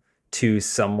bowl to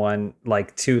someone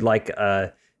to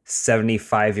a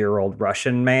 75-year-old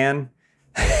Russian man.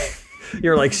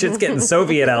 You're like, shit's getting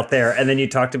Soviet out there. And then you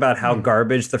talked about how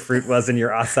garbage the fruit was in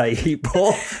your acai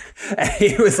bowl. And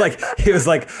he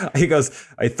goes,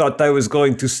 I thought I was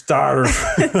going to starve.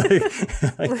 She's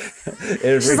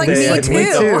like, day, me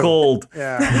too. So cold.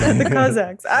 Yeah. The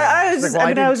Cossacks. I was just,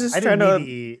 Well, I was just trying to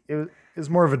eat. It was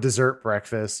more of a dessert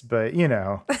breakfast, but you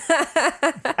know.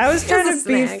 I was trying to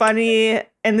be snack. funny,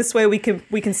 and this way we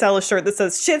can sell a shirt that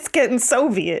says "Shit's getting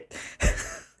Soviet."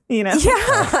 You know?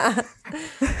 Yeah.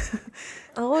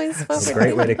 Always fun. It's a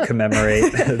great way to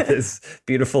commemorate this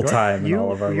beautiful time in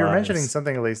all of our you were lives. mentioning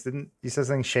something, at least, didn't you? Said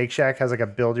something. Shake Shack has like a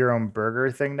build your own burger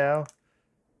thing now.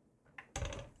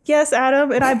 Yes,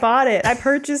 Adam, and I bought it. I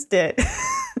purchased it.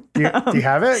 Do you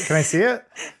have it? Can I see it?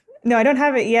 No, I don't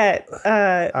have it yet.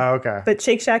 Oh, okay. But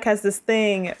Shake Shack has this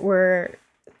thing where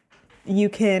you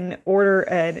can order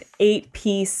an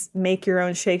 8-piece make your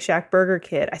own Shake Shack burger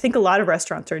kit. I think a lot of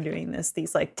restaurants are doing this.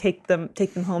 These like take them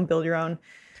home, build your own.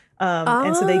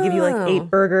 And so they give you like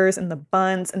 8 burgers and the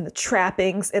buns and the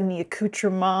trappings and the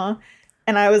accoutrement.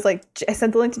 And I was like, I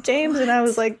sent the link to James, and I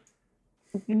was like,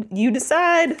 you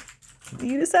decide.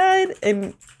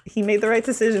 And he made the right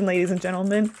decision, ladies and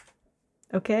gentlemen.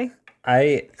 Okay.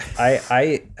 I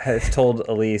have told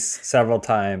Elise several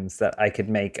times that I could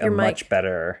make a much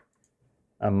better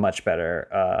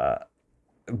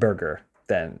burger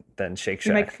than Shake Shack.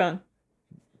 Your microphone.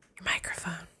 Your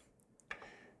microphone.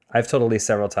 I've told Elise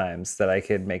several times that I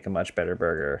could make a much better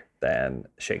burger than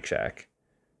Shake Shack.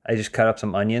 I just cut up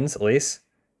some onions, Elise.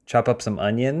 Chop up some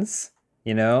onions,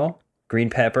 green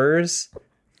peppers,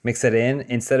 mix it in.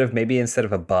 Instead of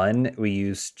a bun, we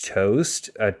use toast,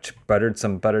 buttered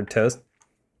toast.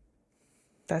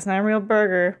 That's not a real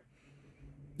burger.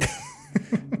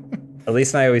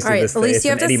 Elise and I always All do right, this. Elise, you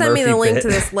have to Eddie send me the Murphy link bit. to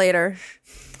this later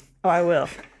Oh, I will.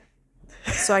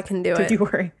 so I can do Don't it. you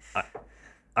worry.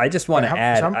 I just want to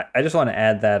add. I just want to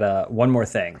add that one more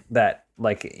thing that,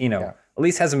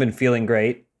 Elise hasn't been feeling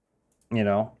great.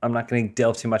 I'm not going to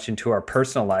delve too much into our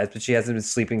personal lives, but she hasn't been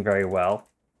sleeping very well,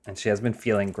 and she has been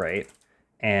feeling great.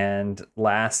 And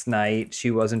last night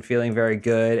she wasn't feeling very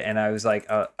good, and I was like,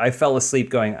 I fell asleep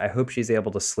going, I hope she's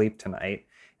able to sleep tonight.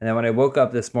 And then when I woke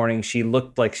up this morning, she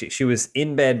looked like she was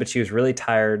in bed, but she was really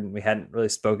tired, and we hadn't really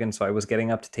spoken. So I was getting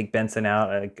up to take Benson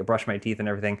out. I brushed my teeth and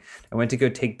everything. I went to go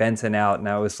take Benson out, and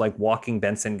I was like walking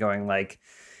Benson going like,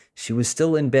 she was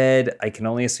still in bed. I can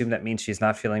only assume that means she's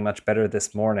not feeling much better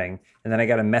this morning. And then I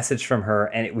got a message from her,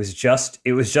 and it was just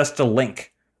a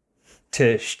link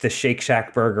to the Shake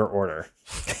Shack burger order.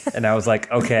 And I was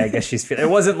like, okay, I guess she's feeling. It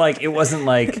wasn't like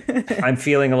I'm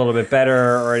feeling a little bit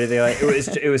better or anything like.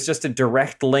 It was just a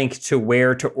direct link to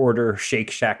where to order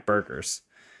Shake Shack burgers.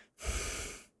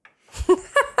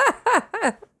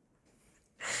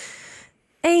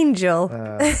 Angel.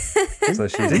 So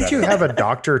she's Didn't you better. have a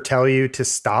doctor tell you to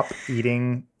stop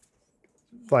eating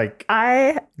like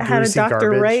I had a Greasy doctor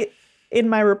garbage. write in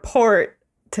my report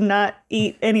to not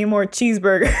eat any more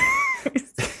cheeseburgers.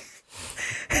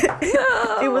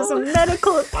 It was a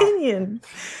medical opinion.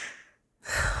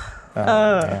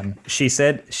 man.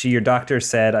 Your doctor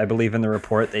said, I believe in the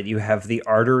report, that you have the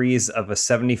arteries of a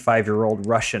 75-year-old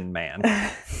Russian man.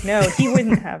 No, he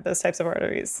wouldn't have those types of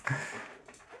arteries.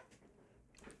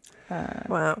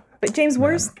 Wow. But James,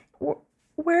 where's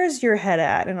your head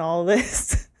at in all of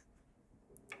this?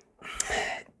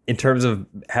 In terms of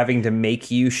having to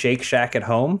make you Shake Shack at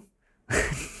home,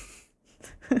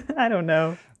 I don't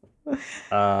know.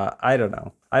 I don't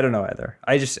know. I don't know either.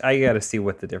 I got to see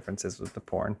what the difference is with the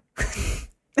porn.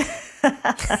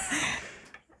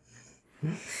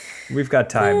 We've got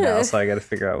time now, so I got to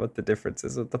figure out what the difference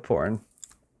is with the porn.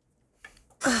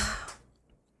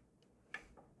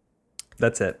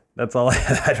 That's it. That's all.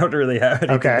 I don't really have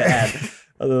anything Okay. to add.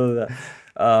 Other than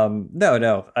that,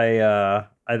 no.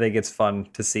 I think it's fun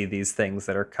to see these things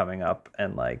that are coming up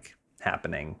and like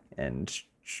happening and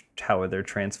how they're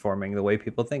transforming the way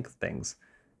people think of things.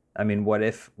 I mean, what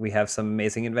if we have some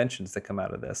amazing inventions that come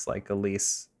out of this? Like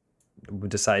Elise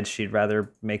decides she'd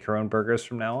rather make her own burgers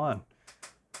from now on.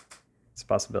 It's a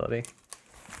possibility.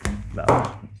 No.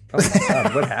 Oh my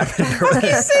God, what happened over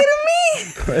there? You say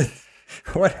to me?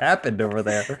 What happened over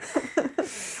there?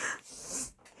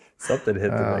 Something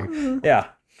hit the mic. Yeah,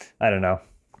 I don't know.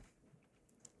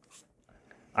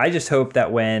 I just hope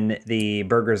that when the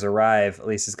burgers arrive,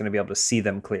 Elise is going to be able to see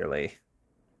them clearly.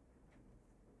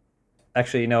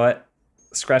 Actually, you know what?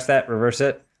 Scratch that, reverse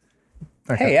it.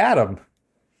 Hey, Adam,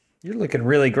 you're looking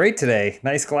really great today.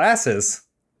 Nice glasses.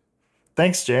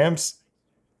 Thanks, James.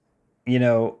 You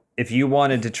know, if you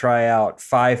wanted to try out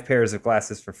 5 pairs of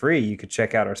glasses for free, you could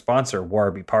check out our sponsor,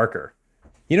 Warby Parker.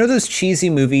 You know those cheesy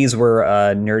movies where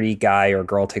a nerdy guy or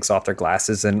girl takes off their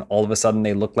glasses and all of a sudden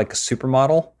they look like a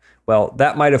supermodel? Well,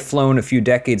 that might have flown a few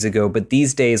decades ago, but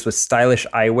these days with stylish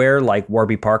eyewear like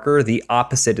Warby Parker, the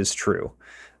opposite is true.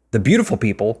 The beautiful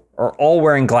people are all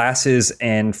wearing glasses,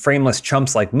 and frameless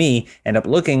chumps like me end up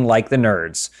looking like the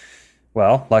nerds.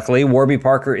 Well, luckily, Warby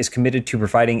Parker is committed to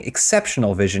providing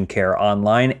exceptional vision care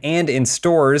online and in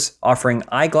stores, offering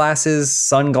eyeglasses,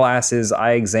 sunglasses,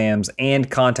 eye exams, and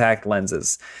contact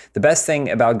lenses. The best thing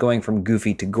about going from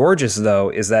goofy to gorgeous, though,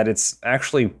 is that it's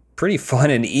actually pretty fun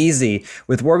and easy.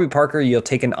 With Warby Parker, you'll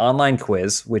take an online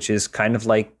quiz, which is kind of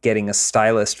like getting a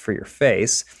stylist for your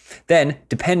face. Then,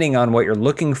 depending on what you're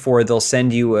looking for, they'll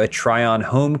send you a try-on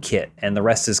home kit, and the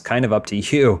rest is kind of up to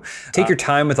you. Take your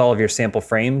time with all of your sample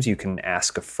frames. You can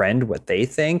ask a friend what they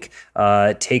think.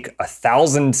 Take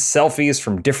 1,000 selfies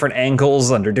from different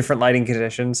angles under different lighting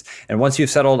conditions. And once you've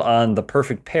settled on the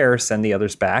perfect pair, send the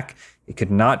others back. It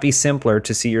could not be simpler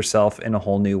to see yourself in a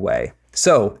whole new way.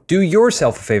 So, do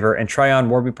yourself a favor and try on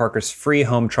Warby Parker's free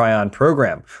home try-on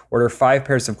program. Order 5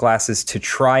 pairs of glasses to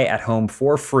try at home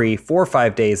for free for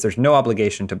 5 days. There's no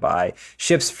obligation to buy.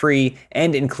 Ships free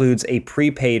and includes a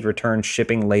prepaid return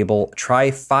shipping label.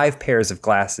 Try 5 pairs of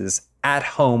glasses at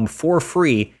home for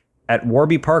free at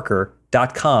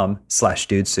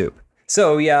warbyparker.com/dudesoup.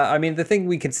 So, yeah, I mean, the thing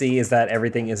we could see is that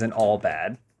everything isn't all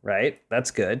bad, right?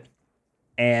 That's good.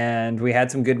 And we had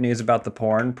some good news about the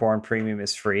porn. Porn premium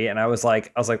is free. And I was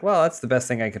like, well, that's the best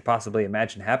thing I could possibly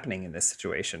imagine happening in this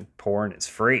situation. Porn is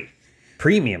free.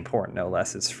 Premium porn, no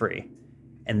less, is free.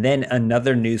 And then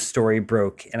another news story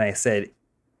broke. And I said,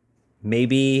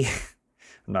 maybe,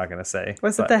 I'm not going to say.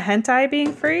 Was it the hentai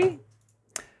being free?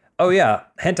 Oh, yeah.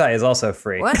 Hentai is also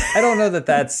free. What? I don't know that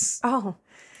that's, Oh,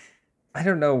 I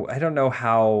don't know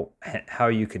how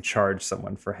you could charge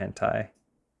someone for hentai.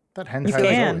 That You hentai is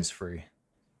can. always free.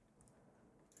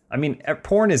 I mean,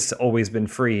 porn has always been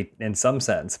free in some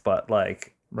sense, but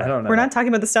like, I don't know. We're not talking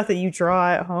about the stuff that you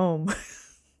draw at home.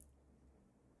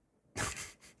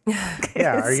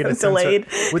 Yeah, are you going to So delayed.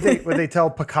 Would they tell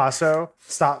Picasso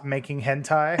stop making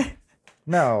hentai?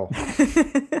 No.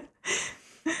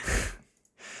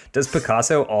 Does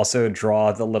Picasso also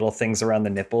draw the little things around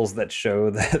the nipples that show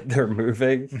that they're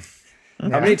moving?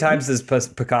 How many times does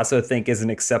Picasso think is an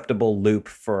acceptable loop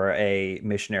for a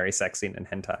missionary sex scene in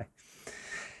hentai?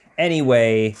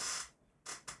 Anyway,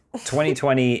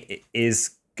 2020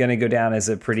 is going to go down as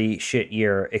a pretty shit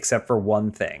year, except for one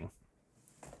thing.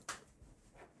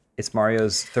 It's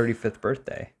Mario's 35th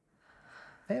birthday.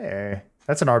 Hey,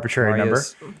 that's an arbitrary number.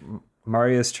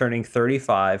 Mario's turning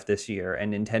 35 this year,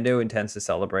 and Nintendo intends to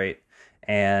celebrate.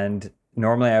 And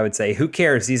normally I would say, who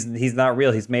cares? He's not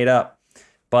real. He's made up.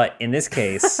 But in this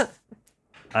case,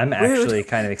 I'm actually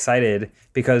kind of excited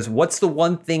because what's the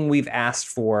one thing we've asked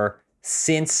for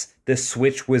since the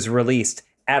Switch was released?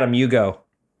 Adam, you go.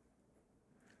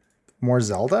 More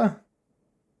Zelda?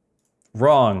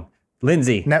 Wrong.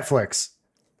 Lindsay. Netflix.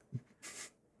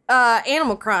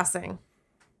 Animal Crossing.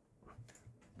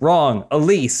 Wrong.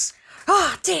 Elise.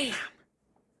 Oh, damn.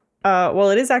 Well,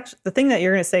 it is actually the thing that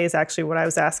you're going to say is actually what I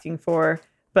was asking for,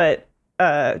 but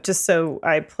just so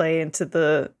I play into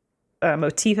the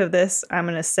motif of this, I'm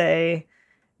going to say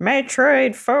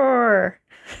Metroid 4,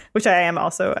 which I am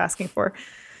also asking for.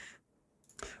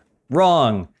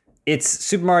 Wrong. It's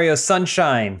Super Mario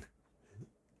Sunshine.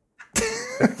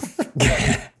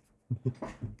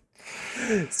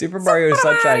 Super Mario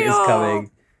Sunshine is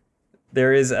coming.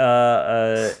 There is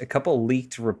a couple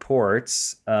leaked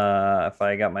reports. If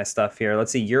I got my stuff here,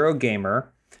 let's see. Eurogamer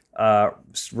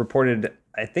reported,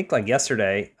 I think like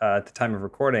yesterday at the time of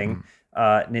recording,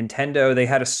 Nintendo, they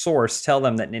had a source tell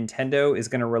them that Nintendo is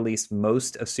going to release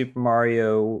most of Super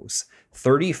Mario's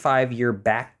 35-year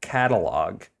back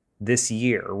catalog this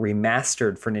year,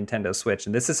 remastered for Nintendo Switch.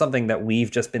 And this is something that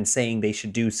we've just been saying they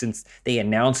should do since they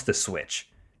announced the Switch.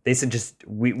 They said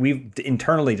we've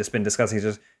internally just been discussing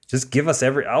just give us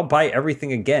I'll buy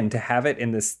everything again to have it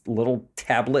in this little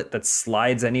tablet that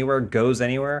slides anywhere, goes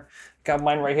anywhere. Got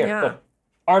mine right here. Yeah. Look,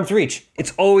 arm's reach.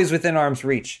 It's always within arm's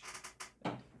reach.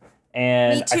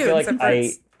 And Me too. I feel like except for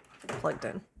it's plugged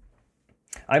in.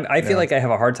 I feel like I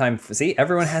have a hard time. See,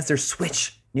 everyone has their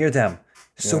Switch near them.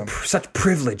 Such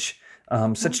privilege,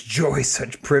 such joy,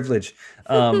 such privilge.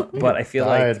 But I feel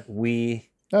like we.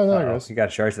 Oh, no, it goes. You got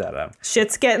to charge that up.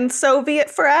 Shit's getting Soviet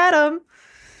for Adam.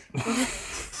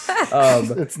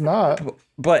 It's not.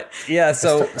 But yeah,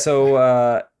 so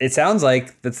it sounds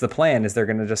like that's the plan. Is they're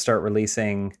going to just start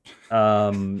releasing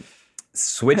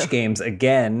Switch games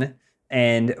again.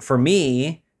 And for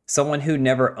me, someone who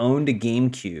never owned a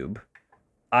GameCube,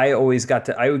 I would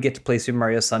get to play Super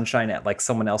Mario Sunshine at like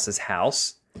someone else's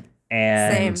house.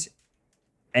 And Same.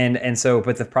 and so,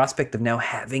 but the prospect of now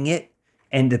having it,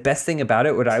 and the best thing about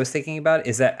it, what I was thinking about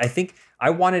is that I think I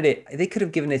wanted it, they could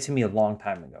have given it to me a long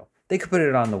time ago. They could put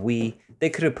it on the Wii, they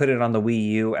could have put it on the Wii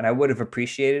U, and I would have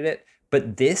appreciated it.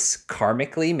 But this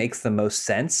karmically makes the most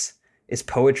sense, is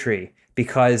poetry,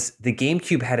 because the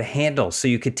GameCube had a handle so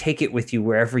you could take it with you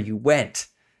wherever you went.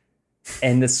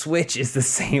 And the Switch is the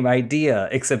same idea,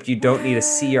 except you don't need a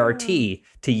CRT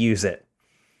to use it.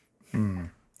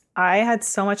 I had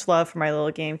so much love for my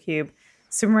little GameCube.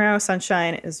 Super Mario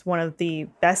Sunshine is one of the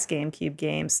best GameCube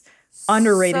games.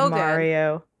 Underrated So good.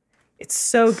 Mario. It's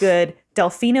so good.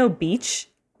 Delfino Beach,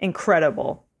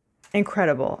 incredible.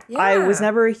 Incredible. I was Yeah.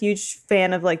 never a huge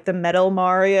fan of like the Metal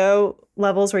Mario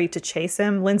levels where you had to chase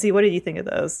him. Lindsay, what did you think of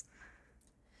those?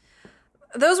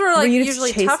 Those were like you just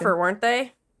usually chase tougher, him. weren't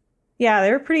they? Yeah,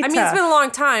 they were pretty I tough. mean, it's been a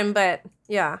long time, but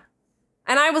yeah.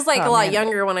 And I was like Oh, a lot man.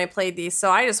 younger when I played these,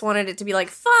 so I just wanted it to be like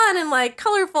fun and like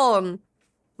colorful and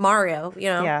Mario, you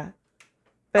know? Yeah. I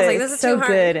But was like, it's this is so too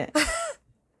hard. good.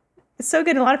 It's so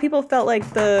good. And a lot of people felt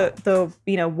like the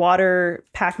water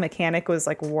pack mechanic was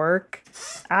like work.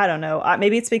 I don't know.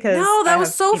 Maybe it's because No, that I was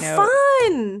have, so you know-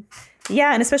 fun.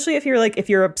 Yeah, and especially if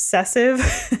you're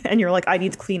obsessive and you're like, I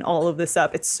need to clean all of this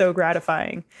up. It's so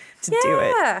gratifying to do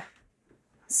it. Yeah.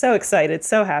 So excited,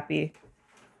 so happy.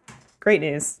 Great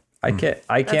news. I can't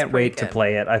pretty wait to good.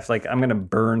 play it. I'm gonna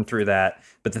burn through that.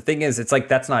 But the thing is, it's like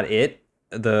that's not it.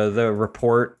 The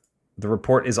report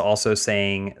is also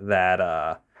saying that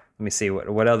let me see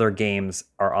what other games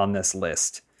are on this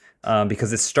list.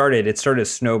 Because it started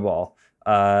Snowball.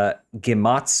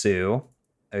 Gematsu,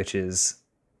 which is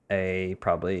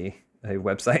probably a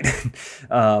website,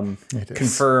 It is.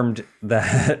 confirmed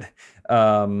that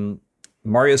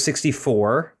Mario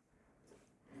 64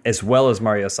 as well as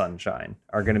Mario Sunshine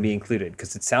are going to be included,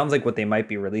 because it sounds like what they might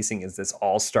be releasing is this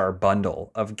all-star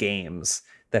bundle of games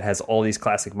that has all these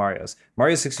classic Marios.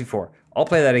 Mario 64, I'll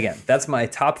play that again. That's my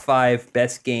top 5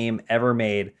 best game ever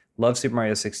made. Love Super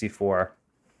Mario 64.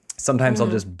 Sometimes I'll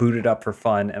just boot it up for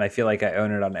fun, and I feel like I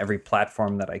own it on every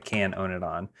platform that I can own it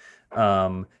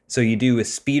on. So you do a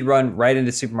speed run right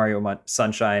into Super Mario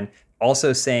Sunshine.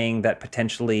 Also saying that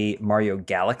potentially Mario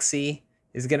Galaxy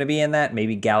is going to be in that,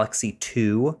 maybe Galaxy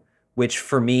 2, which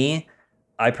for me,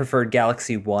 I preferred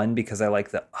Galaxy 1 because I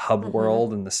like the hub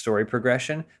world and the story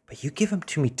progression. But you give them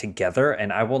to me together,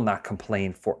 and I will not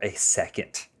complain for a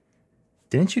second.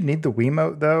 Didn't you need the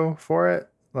Wiimote though for it?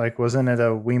 Like, wasn't it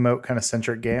a Wiimote kind of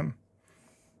centric game?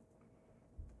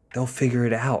 They'll figure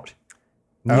it out.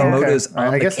 Oh, okay. Miyamoto's on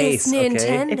I the guess- case, It's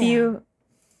okay? Nintendo.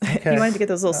 If you wanted to get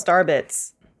those little star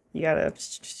bits, you gotta.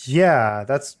 Yeah,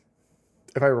 that's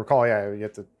if I recall. Yeah, you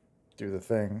have to do the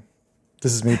thing.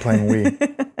 This is me playing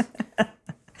Wii.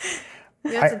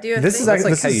 You have to do a this thing. is That's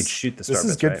actually like how you'd shoot the This star is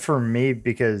bits, good right? for me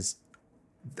because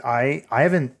I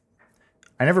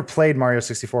never played Mario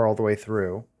 64 all the way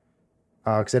through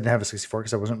because I didn't have a 64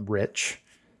 because I wasn't rich,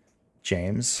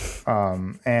 James.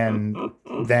 And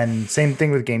then same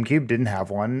thing with GameCube. Didn't have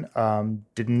one.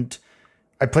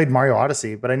 I played Mario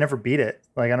Odyssey, but I never beat it.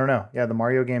 Like I don't know. Yeah, the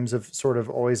Mario games have sort of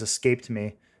always escaped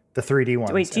me. The 3D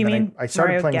ones. Wait, do you And then mean I started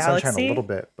Mario playing Sunshine Galaxy? a little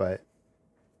bit, but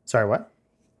sorry, what?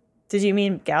 Did you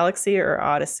mean Galaxy or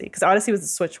Odyssey? Because Odyssey was the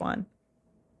Switch one.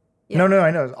 Yeah. No,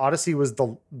 I know. Odyssey was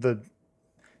the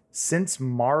since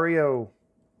Mario,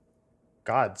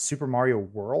 God, Super Mario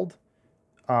World.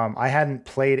 I hadn't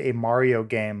played a Mario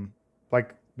game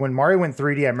like when Mario went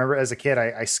 3D. I remember as a kid,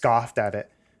 I scoffed at it.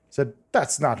 Said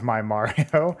that's not my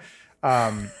Mario.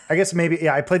 I guess maybe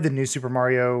I played the new Super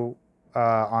Mario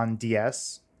on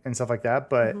DS and stuff like that,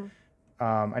 but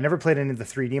I never played any of the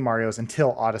 3D Marios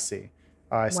until Odyssey.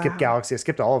 I skipped Wow. Galaxy. I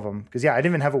skipped all of them because I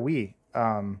didn't even have a Wii.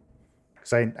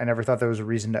 Because I never thought there was a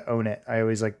reason to own it. I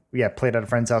always played at a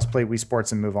friend's house, played Wii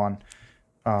Sports, and move on.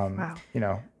 Wow.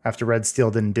 After Red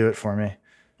Steel didn't do it for me.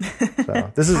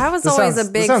 So this is. I was this always sounds- a this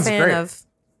big sounds fan great.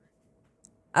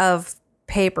 of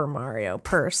Paper Mario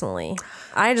personally.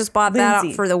 I just bought that out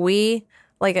Lindsay. for the Wii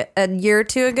like a year or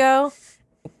two ago,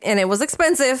 and it was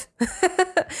expensive,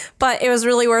 but it was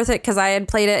really worth it because I had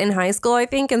played it in high school, I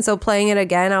think, and so playing it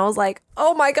again, I was like,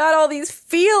 oh my god, all these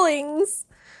feelings.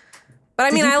 But I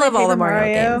Did mean, you I play love all the Paper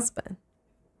Mario Mario? games, but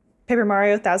Paper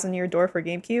Mario Thousand Year Door for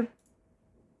GameCube.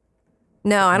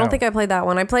 no, I don't No. think I played that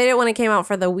one. I played it when it came out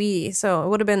for the Wii, so it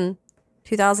would have been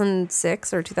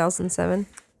 2006 or 2007.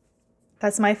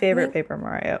 That's my favorite Paper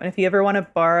Mario. And if you ever want to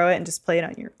borrow it and just play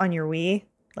it on your Wii,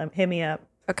 hit me up.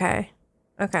 Okay.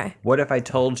 What if I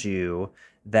told you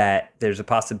that there's a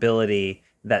possibility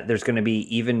that there's going to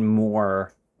be even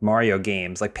more Mario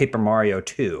games, like Paper Mario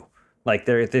 2? Like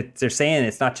they're saying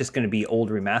it's not just going to be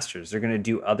old remasters; they're going to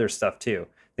do other stuff too.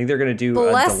 I think they're going to do a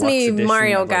Bless deluxe me, edition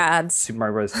Mario of, like, gods. Super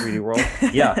Mario Bros. 3D World.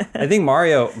 Yeah, I think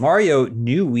Mario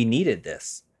knew we needed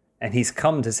this, and he's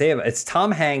come to save it. It's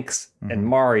Tom Hanks and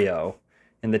Mario,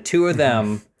 and the two of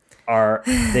them are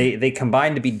they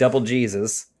combine to be double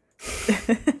Jesus.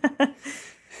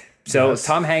 So Yes.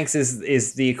 Tom Hanks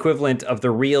is the equivalent of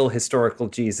the real historical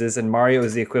Jesus, and Mario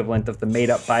is the equivalent of the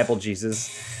made-up Bible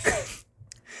Jesus.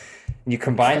 You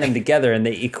combine them together, and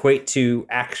they equate to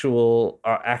actual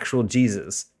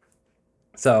Jesus.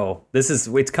 So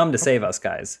it's come to save us,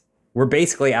 guys. We're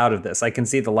basically out of this. I can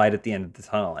see the light at the end of the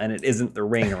tunnel, and it isn't the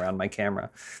ring around my camera.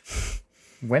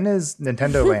 When is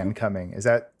Nintendo Land coming? Is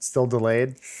that still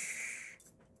delayed?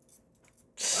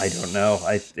 I don't know.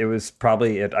 It was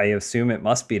probably. I assume it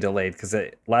must be delayed because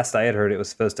last I had heard it was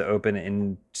supposed to open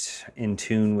in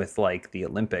tune with like the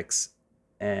Olympics,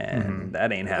 and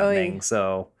that ain't happening. Oy.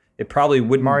 So it probably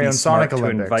wouldn't Mario be and smart Sonic to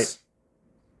Olympics.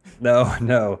 invite.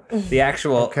 No, the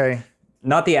actual. Okay.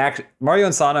 Not the act. Mario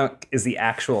and Sonic is the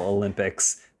actual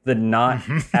Olympics, the not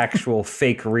actual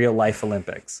fake real life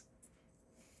Olympics.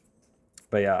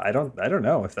 But yeah, I don't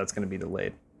know if that's going to be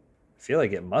delayed. I feel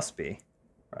like it must be,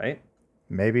 right?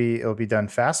 Maybe it'll be done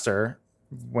faster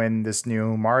when this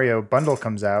new Mario bundle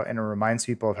comes out and it reminds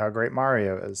people of how great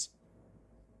Mario is.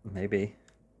 Maybe.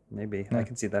 I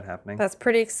can see that happening. That's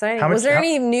pretty exciting. How Was much- there how-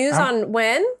 any news how- on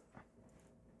when?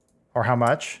 Or how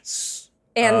much?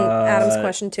 And Adam's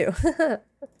question too.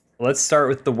 Let's start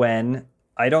with the when.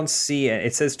 I don't see it.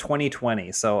 It says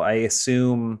 2020, so I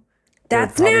assume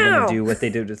That's they're probably now. going to do what they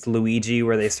did with Luigi,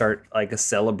 where they start like a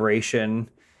celebration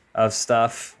of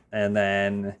stuff, and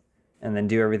then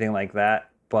do everything like that.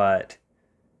 But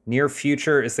near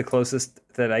future is the closest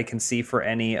that I can see for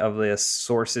any of the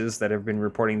sources that have been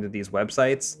reporting to these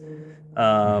websites.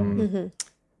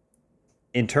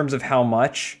 In terms of how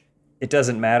much, it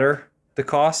doesn't matter the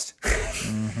cost.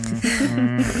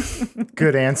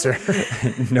 Good answer.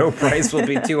 No price will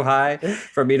be too high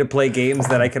for me to play games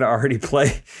that I can already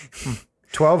play.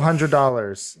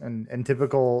 $1,200 in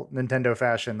typical Nintendo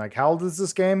fashion. Like, how old is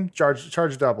this game?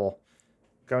 Charge double.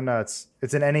 Go nuts.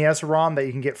 It's an NES ROM that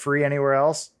you can get free anywhere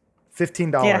else.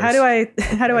 $15. Yeah, how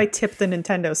do I tip the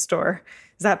Nintendo store?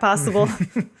 Is that possible?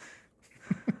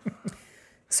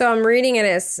 So I'm reading it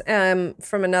as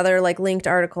from another like linked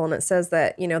article, and it says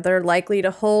that they're likely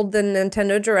to hold the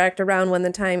Nintendo Direct around when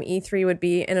the time E3 would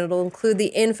be, and it'll include the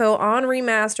info on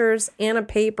remasters and a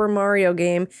Paper Mario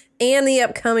game and the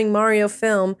upcoming Mario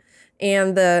film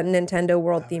and the Nintendo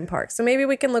World theme park. So maybe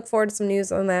we can look forward to some news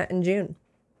on that in June.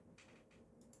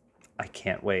 I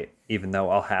can't wait, even though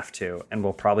I'll have to, and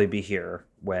we'll probably be here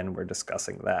when we're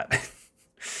discussing that.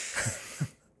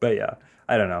 But yeah,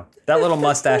 I don't know. That little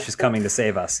mustache is coming to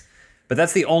save us. But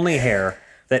that's the only hair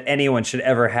that anyone should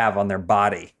ever have on their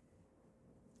body.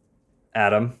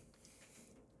 Adam?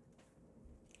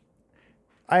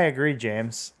 I agree,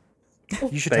 James.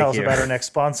 You should Thank tell us you. about our next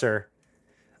sponsor.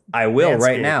 I will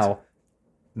right Manscaped. now.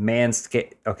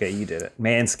 Manscaped. Okay, you did it.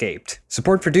 Manscaped.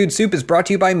 Support for Dude Soup is brought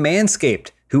to you by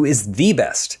Manscaped, who is the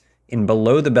best in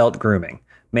below-the-belt grooming.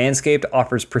 Manscaped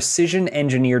offers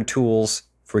precision-engineered tools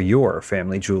for your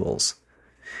family jewels.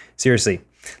 Seriously,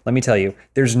 let me tell you,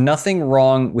 there's nothing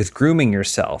wrong with grooming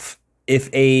yourself. If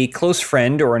a close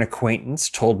friend or an acquaintance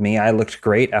told me I looked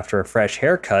great after a fresh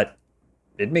haircut,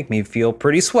 it'd make me feel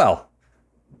pretty swell.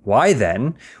 Why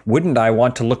then wouldn't I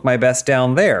want to look my best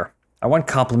down there? I want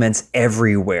compliments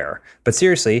everywhere. But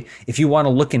seriously, if you want to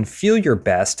look and feel your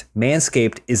best,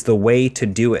 Manscaped is the way to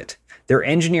do it. Their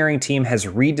engineering team has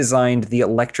redesigned the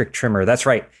electric trimmer. That's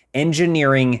right,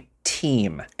 engineering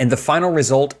team. And the final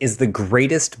result is the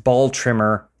greatest ball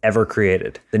trimmer ever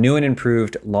created, the new and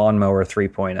improved Lawnmower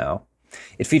 3.0.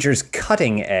 It features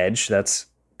cutting edge, that's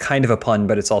kind of a pun,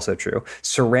 but it's also true,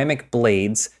 ceramic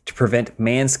blades to prevent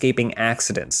manscaping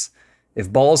accidents.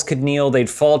 If balls could kneel, they'd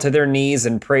fall to their knees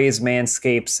and praise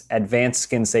Manscaped's advanced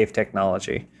skin-safe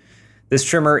technology. This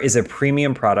trimmer is a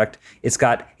premium product. It's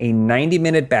got a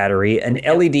 90-minute battery, an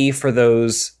LED for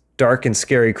those dark and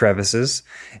scary crevices,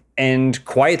 and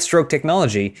quiet stroke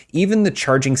technology. Even the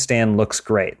charging stand looks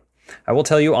great. I will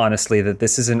tell you honestly that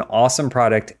this is an awesome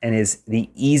product and is the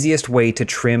easiest way to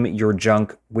trim your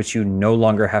junk, which you no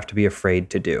longer have to be afraid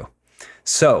to do.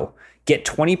 So, get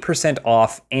 20%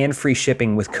 off and free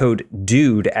shipping with code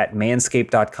DUDE at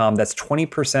manscaped.com. That's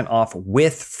 20% off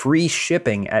with free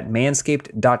shipping at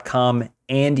manscaped.com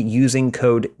and using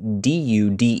code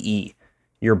DUDE.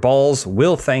 Your balls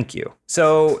will thank you.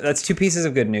 So that's two pieces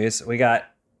of good news. We got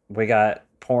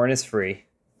porn is free,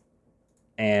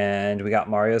 and we got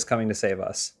Mario's coming to save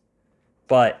us.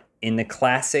 But in the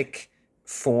classic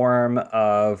form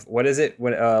of, what is it?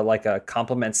 Like a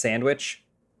compliment sandwich?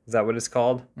 Is that what it's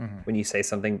called? Mm-hmm. When you say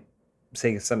something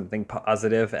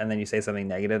positive and then you say something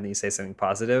negative and you say something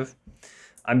positive.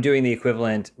 I'm doing the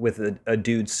equivalent with a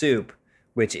Dude Soup,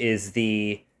 which is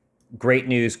the great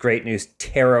news,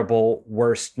 terrible,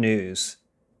 worst news.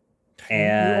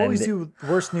 And you always do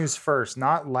worst news first,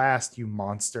 not last, you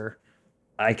monster.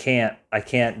 I can't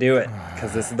do it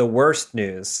because this is the worst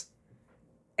news.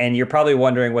 And you're probably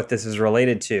wondering what this is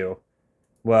related to.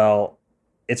 Well,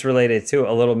 it's related to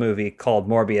a little movie called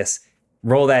Morbius.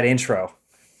 Roll that intro.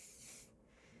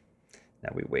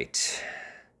 Now we wait.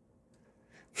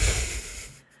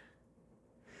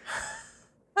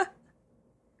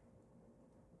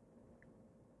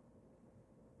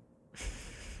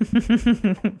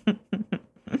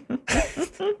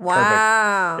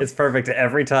 Wow. It's perfect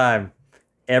every time.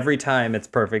 Every time it's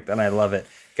perfect, and I love it.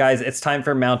 Guys, it's time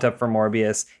for Mount Up for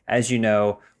Morbius. As you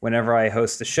know, whenever I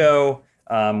host a show,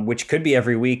 which could be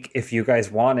every week if you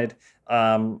guys wanted,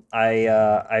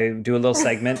 I do a little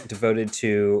segment devoted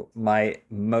to my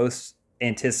most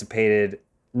anticipated,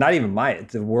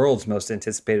 the world's most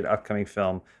anticipated upcoming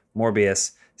film,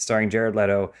 Morbius, starring Jared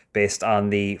Leto, based on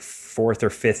the 4th or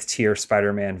 5th tier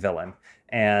Spider-Man villain.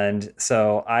 And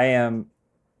so I am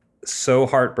so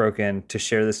heartbroken to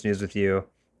share this news with you.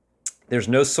 There's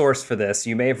no source for this.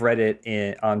 You may have read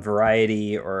it on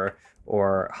Variety or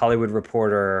Hollywood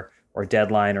Reporter or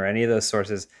Deadline or any of those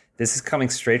sources. This is coming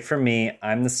straight from me.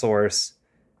 I'm the source.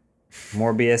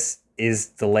 Morbius is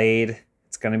delayed.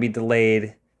 It's going to be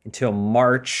delayed until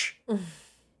March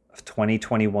of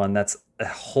 2021. That's a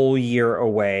whole year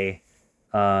away.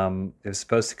 It was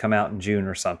supposed to come out in June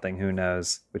or something. Who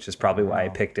knows? Which is probably why I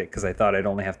picked it, because I thought I'd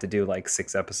only have to do like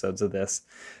 6 episodes of this.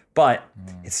 But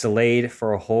it's delayed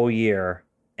for a whole year.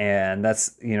 And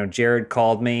that's, Jared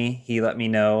called me. He let me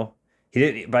know.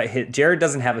 Jared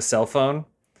doesn't have a cell phone.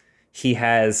 He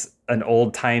has an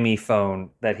old-timey phone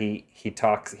that he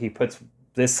puts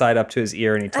this side up to his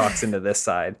ear and he talks into this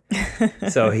side.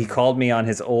 So he called me on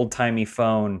his old-timey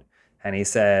phone and he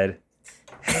said,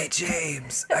 "Hey,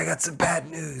 James, I got some bad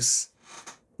news.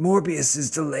 Morbius is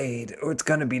delayed, or it's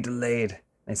going to be delayed."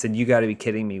 I said, "You got to be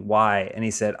kidding me. Why?" And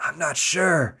he said, "I'm not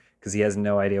sure," because he has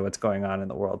no idea what's going on in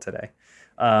the world today.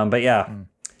 But yeah,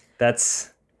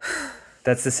 that's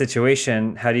the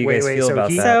situation. How do you guys feel about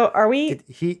that? So are we?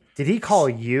 Did he call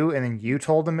you and then you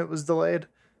told him it was delayed?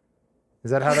 Is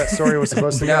that how that story was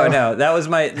supposed to go? No, that was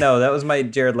my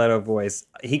Jared Leto voice.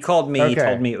 He called me. Okay. He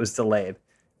told me it was delayed.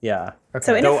 Yeah. Okay.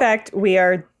 So in effect, we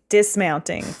are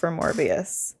dismounting for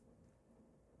Morbius.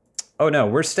 Oh no,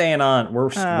 we're staying on. We're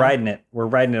riding it. We're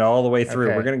riding it all the way through.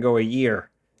 Okay. We're gonna go a year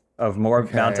of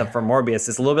Mount Up for Morbius.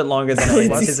 It's a little bit longer than I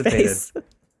anticipated.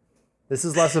 This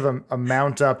is less of a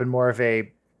mount up and more of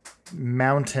a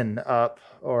mountain up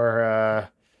or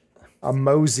a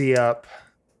mosey up.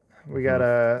 We got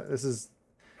a. This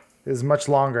is much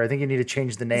longer. I think you need to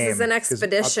change the name. This is an 'cause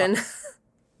expedition.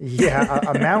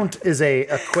 a mount is a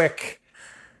quick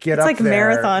get It's up like there.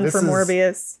 marathon This for is-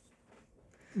 Morbius.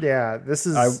 Yeah, this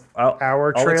is I'll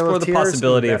our Trail explore of the Tears.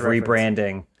 possibility Ooh, of bad reference.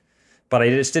 rebranding, but I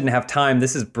just didn't have time.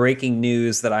 This is breaking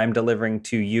news that I'm delivering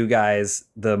to you guys,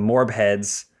 the Morb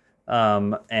heads,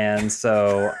 and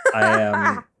so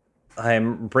I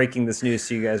am breaking this news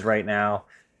to you guys right now.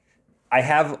 I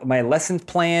have my lesson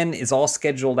plan is all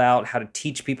scheduled out, how to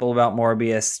teach people about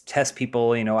Morbius, test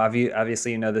people.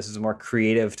 Obviously, this is a more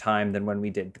creative time than when we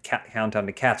did the Countdown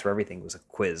to Cats, where everything was a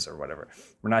quiz or whatever.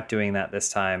 We're not doing that this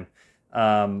time.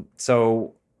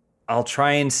 So I'll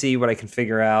try and see what I can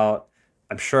figure out.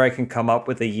 I'm sure I can come up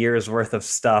with a year's worth of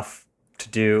stuff to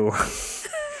do.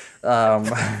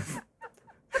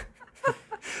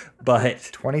 But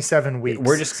 27 weeks.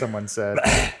 We're just- someone said.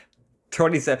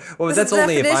 27. Well, This that's is the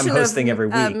only if I'm definition of, hosting every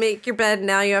week. make your bed,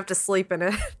 now you have to sleep in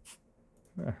it.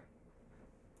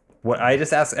 What I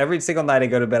just ask every single night I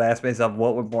go to bed, I ask myself,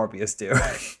 what would Morbius do?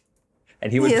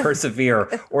 And he would Yeah. persevere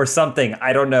or something.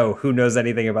 I don't know. Who knows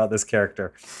anything about this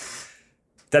character?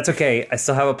 That's okay. I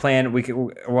still have a plan.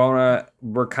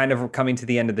 We're kind of coming to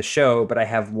the end of the show, but I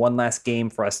have one last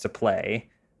game for us to play.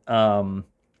 I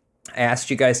asked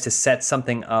you guys to set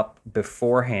something up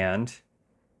beforehand.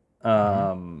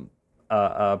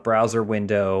 A browser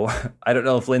window. I don't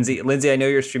know if Lindsay, I know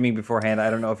you're streaming beforehand.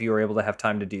 I don't know if you were able to have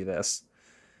time to do this.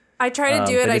 I tried to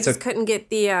do it. but I it's just couldn't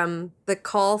get the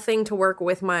call thing to work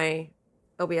with my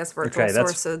OBS virtual Okay,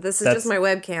 source. So this is that's- just my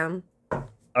webcam.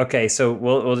 Okay, so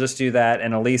we'll just do that.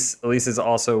 And Elise is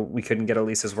also, we couldn't get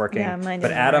Elise's working. Yeah, mine but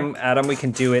didn't Adam, we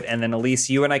can do it. And then Elise,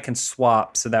 you and I can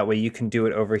swap so that way you can do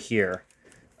it over here.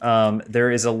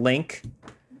 There is a link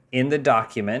in the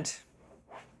document.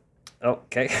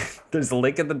 Okay, there's a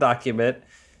link in the document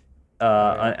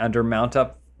under Mount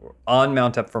Up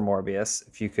for Morbius.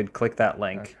 If you could click that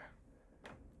link.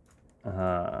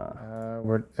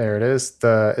 There it is.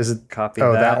 Is it? Copy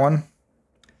that that. one.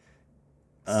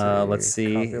 Let's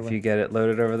see Copy if link. you get it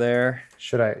loaded over there.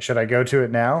 Should I go to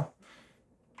it now?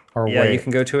 Or Yeah, wait? you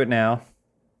can go to it now.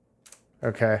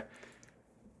 Okay.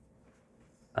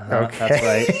 That's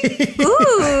right.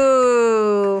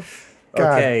 Ooh.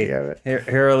 God Okay, damn it.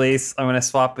 here, Elise. I'm gonna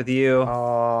swap with you.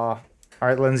 All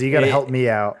right, Lindsay, you got to Hey. help me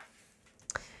out.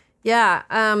 Yeah.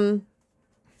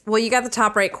 Well, you got the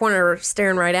top right corner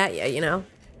staring right at you, you know?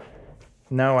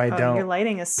 No, I Oh, don't. your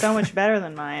lighting is so much better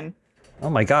than mine. Oh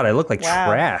my god, I look like Wow.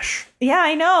 trash. Yeah,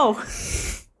 I know.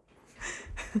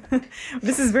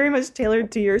 This is very much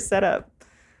tailored to your setup.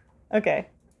 Okay.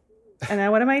 And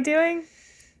now what am I doing?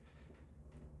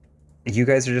 You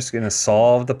guys are just gonna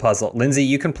solve the puzzle. Lindsay,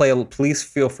 you can play. Please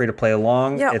feel free to play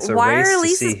along. Yeah. It's a Why race are to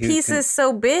Lisa's see who pieces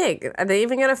so big? Are they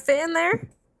even going to fit in there?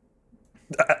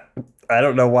 I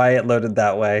don't know why it loaded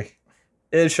that way.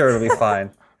 It's sure it'll be fine.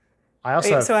 I also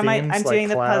Wait, have so I'm themes like doing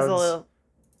the clouds. puzzle.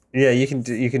 Yeah, you can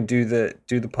do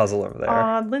the puzzle over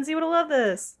there. Lindsay would have loved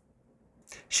this.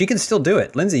 She can still do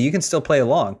it. Lindsay, you can still play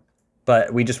along,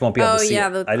 but we just won't be able Oh, to see yeah,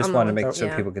 it. the- I just on wanted to the- make sure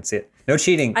yeah. people could see it. No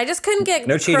cheating. I just couldn't get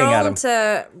No cheating, Chrome Adam.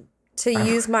 to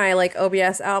use my like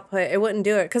OBS output. It wouldn't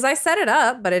do it because I set it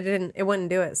up, but it wouldn't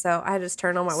do it. So I just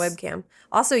turned on my webcam.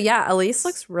 Also, yeah, Elise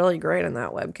looks really great in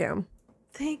that webcam.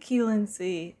 Thank you,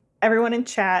 Lindsay. Everyone in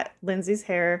chat, Lindsay's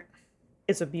hair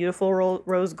is a beautiful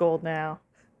rose gold now.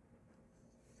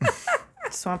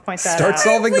 Just want to point that Start out.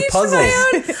 solving the Bleached puzzles.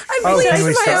 I Oh, bleached can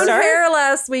we my own start? hair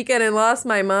last weekend and lost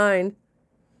my mind.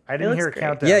 I didn't looks hear a great.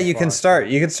 countdown. Yeah, you can clock. start.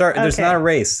 You can start. There's Okay. not a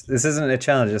race. This isn't a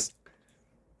challenge. Just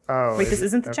Oh, Wait, this it?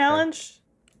 isn't the Okay. challenge?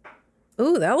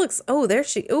 Ooh, that looks. Oh, there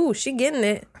she. Ooh, she getting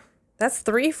it. That's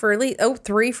 3 for Elise. Oh,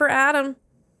 3 for Adam.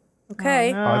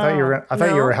 Okay. no. Oh, I thought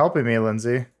you No. were helping me,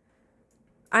 Lindsay.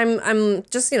 I'm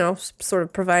just sort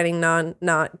of providing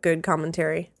not good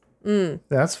commentary.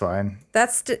 That's fine.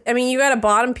 I mean, you got a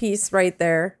bottom piece right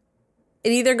there.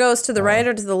 It either goes to the right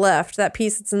or to the left. That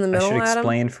piece that's in the I middle, should Adam.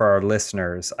 explain for our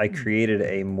listeners. I created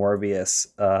a Morbius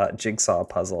jigsaw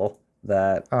puzzle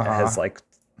that has like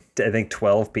I think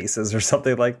 12 pieces or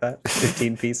something like that,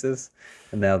 15 pieces,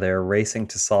 and now they're racing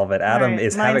to solve it. Adam right,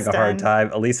 is mine's having a hard done.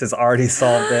 time. Elise has already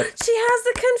solved it. She has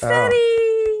the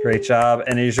confetti. Great job!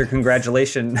 And here's your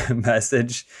congratulation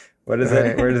message. What is it?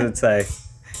 Right. Where does it say?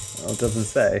 Well, it doesn't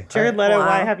say. Jared Leto, Wow.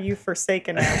 why have you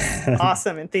forsaken us?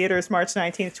 Awesome. In theaters, March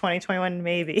 19th, 2021,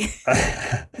 maybe.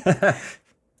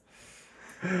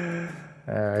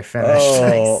 I finished.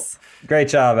 Oh, great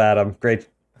job, Adam. Great.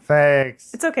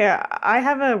 Thanks. It's okay. I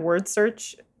have a word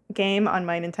search game on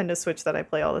my Nintendo Switch that I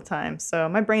play all the time, so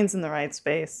my brain's in the right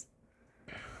space.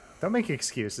 Don't make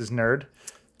excuses, nerd.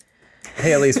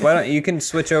 Hey, Elise, why don't you can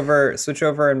switch over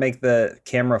and make the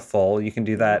camera full. You can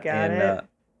do that got it.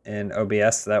 in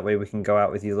OBS. So that way we can go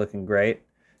out with you looking great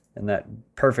and that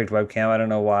perfect webcam. I don't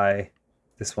know why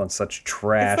this one's such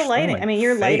trash. It's the lighting. Oh, my I mean,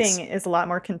 your face. lighting is a lot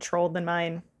more controlled than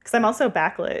mine because I'm also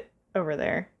backlit over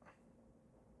there.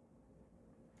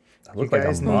 I You look like a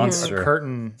guys need monster. a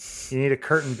curtain. You need a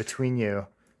curtain between you.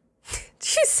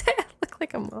 She said I look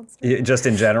like a monster. Just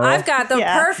in general. I've got the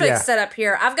Yeah. perfect Yeah. setup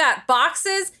here. I've got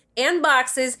boxes and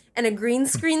a green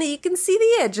screen that you can see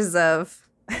the edges of.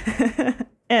 And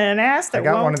an ass that I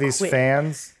got one won't of these quit.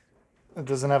 fans. It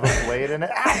doesn't have a blade in it.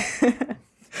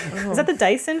 Is that the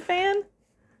Dyson fan?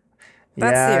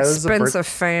 That's Yeah, the it was a birth- expensive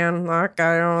fan. Like,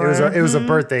 I don't It was know. a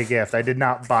birthday gift. I did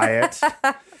not buy it.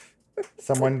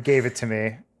 Someone gave it to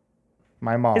me.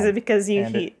 My mom. Is it because you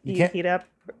And it- you you can't- heat up?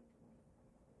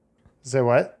 So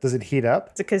what? Does it heat up?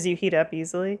 Is it because you heat up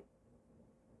easily?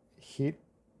 Heat.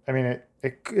 I mean,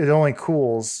 it only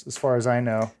cools as far as I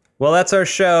know. Well, that's our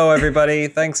show, everybody.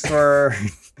 Thanks for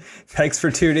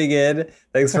tuning in.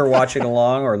 Thanks for watching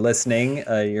along or listening.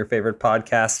 Your favorite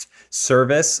podcast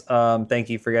service. Thank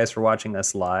you for guys for watching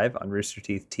us live on Rooster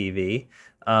Teeth TV.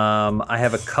 I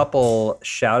have a couple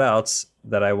shout outs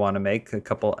that I want to make. A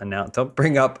couple Don't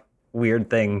bring up weird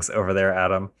things over there,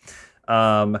 Adam.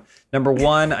 Number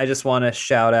one, I just want to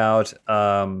shout out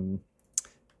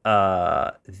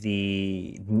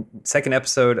the second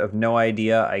episode of No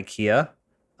Idea IKEA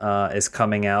is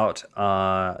coming out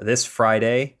this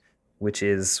Friday, which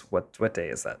is what day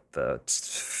is that? The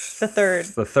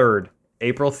 3rd. The 3rd.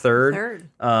 April 3rd,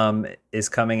 3rd. is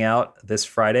coming out this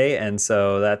Friday. And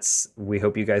so we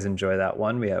hope you guys enjoy that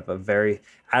one. We have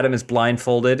Adam is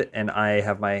blindfolded and I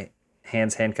have my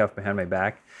hands handcuffed behind my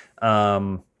back.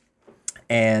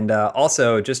 And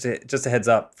also, just a heads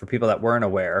up for people that weren't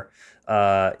aware,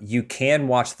 you can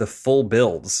watch the full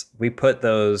builds. We put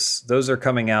those are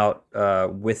coming out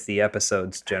with the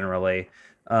episodes generally.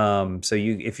 So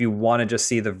if you want to just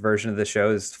see the version of the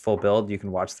show is full build, you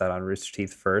can watch that on Rooster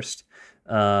Teeth first.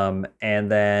 And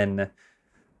then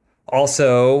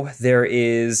also there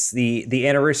is the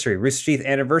anniversary. Rooster Teeth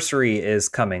anniversary is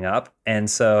coming up. And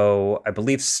so I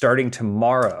believe starting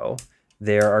tomorrow,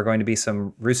 there are going to be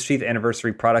some Rooster Teeth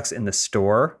anniversary products in the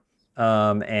store.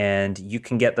 And you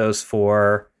can get those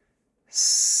for,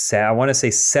 I want to say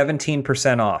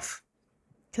 17% off.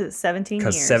 Because it's 17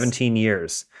 Because years. 17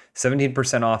 years.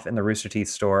 17% off in the Rooster Teeth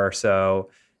store. So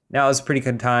now is a pretty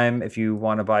good time if you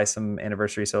want to buy some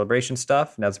anniversary celebration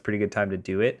stuff. Now's a pretty good time to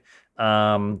do it.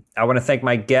 I want to thank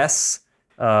my guests,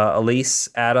 Elise,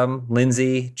 Adam,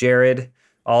 Lindsay, Jared,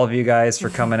 all of you guys for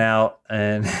coming out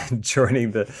and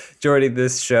joining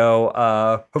this show.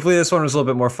 Hopefully this one was a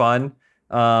little bit more fun.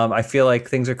 I feel like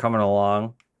things are coming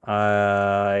along.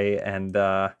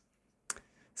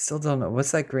 Still don't know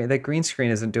what's that green. That green screen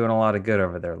isn't doing a lot of good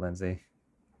over there, Lindsay.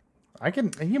 You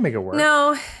can make it work.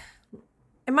 No,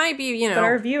 it might be, But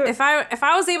our viewer- if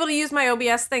I was able to use my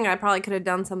OBS thing, I probably could have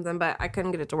done something, but I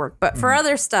couldn't get it to work. But for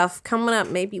other stuff coming up,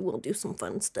 maybe we'll do some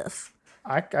fun stuff.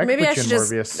 I Maybe put I you in should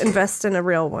just Morbius. invest in a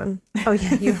real one. Oh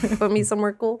yeah, you put me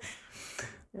somewhere cool.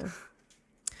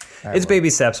 It's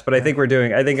baby steps, but I think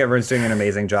everyone's doing an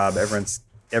amazing job. Everyone's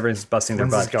busting their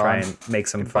Lindsay's butt to try gone. and make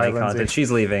some Goodbye, funny content. Lindsay.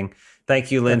 She's leaving. Thank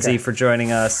you, Lindsay, Okay. for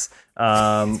joining us. Bigger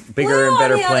Blue and on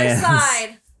better the plans. Other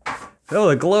side. Oh,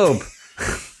 the globe.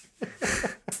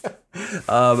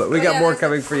 But we got yeah, more there's a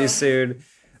coming for you soon.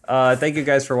 Thank you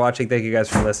guys for watching. Thank you guys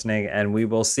for listening. And we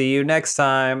will see you next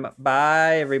time.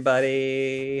 Bye,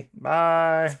 everybody.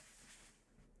 Bye.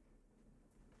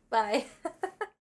 Bye.